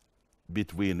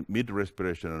between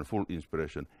mid-respiration and full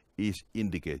inspiration is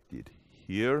indicated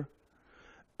here,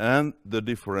 and the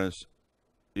difference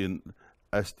in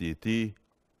STT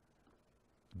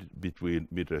between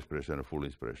mid-respiration and full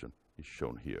inspiration is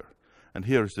shown here. And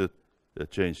here is the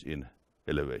change in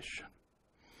elevation.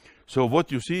 So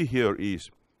what you see here is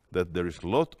that there is a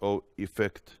lot of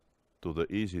effect to the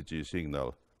ECG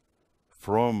signal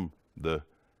from the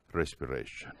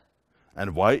respiration.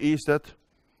 And why is that?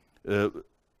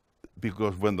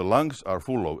 Because when the lungs are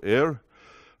full of air,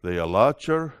 they are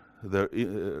larger, their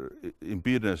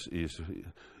impedance is,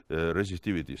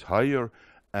 resistivity is higher,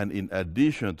 and in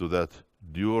addition to that,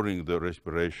 during the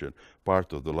respiration,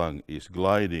 part of the lung is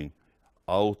gliding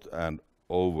out and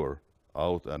over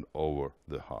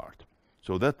the heart.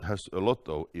 So that has a lot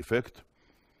of effect.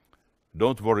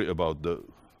 Don't worry about the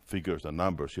figures and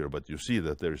numbers here, but you see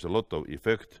that there is a lot of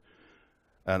effect.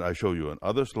 And I show you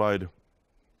another slide.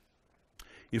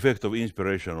 Effect of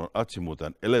inspiration on azimuth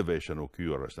and elevation of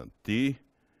QRS and T.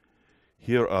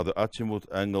 Here are the azimuth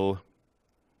angle,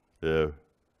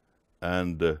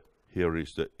 and here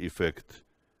is the effect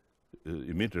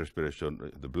in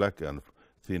mid-respiration, the black and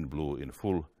thin blue in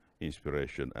full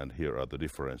inspiration, and here are the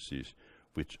differences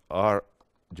which are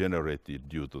generated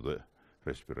due to the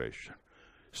respiration.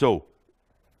 So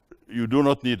you do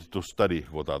not need to study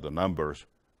what are the numbers.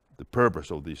 The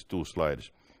purpose of these two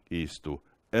slides is to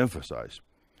emphasize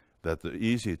that the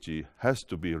ECG has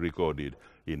to be recorded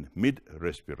in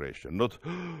mid-respiration, not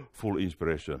full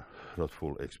inspiration, not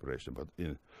full expiration, but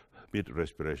in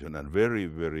mid-respiration and very,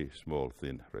 very small,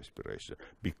 thin respiration,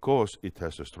 because it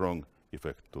has a strong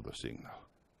effect to the signal.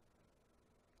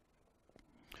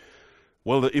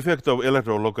 Well, the effect of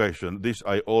electrolocation, this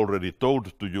I already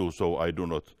told to you, so I do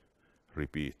not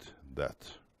repeat that.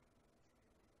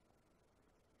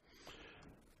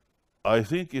 I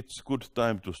think it's good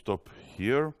time to stop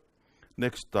here.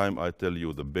 Next time I tell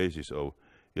you the basis of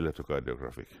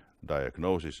electrocardiographic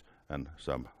diagnosis and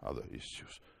some other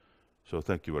issues. So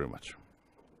thank you very much.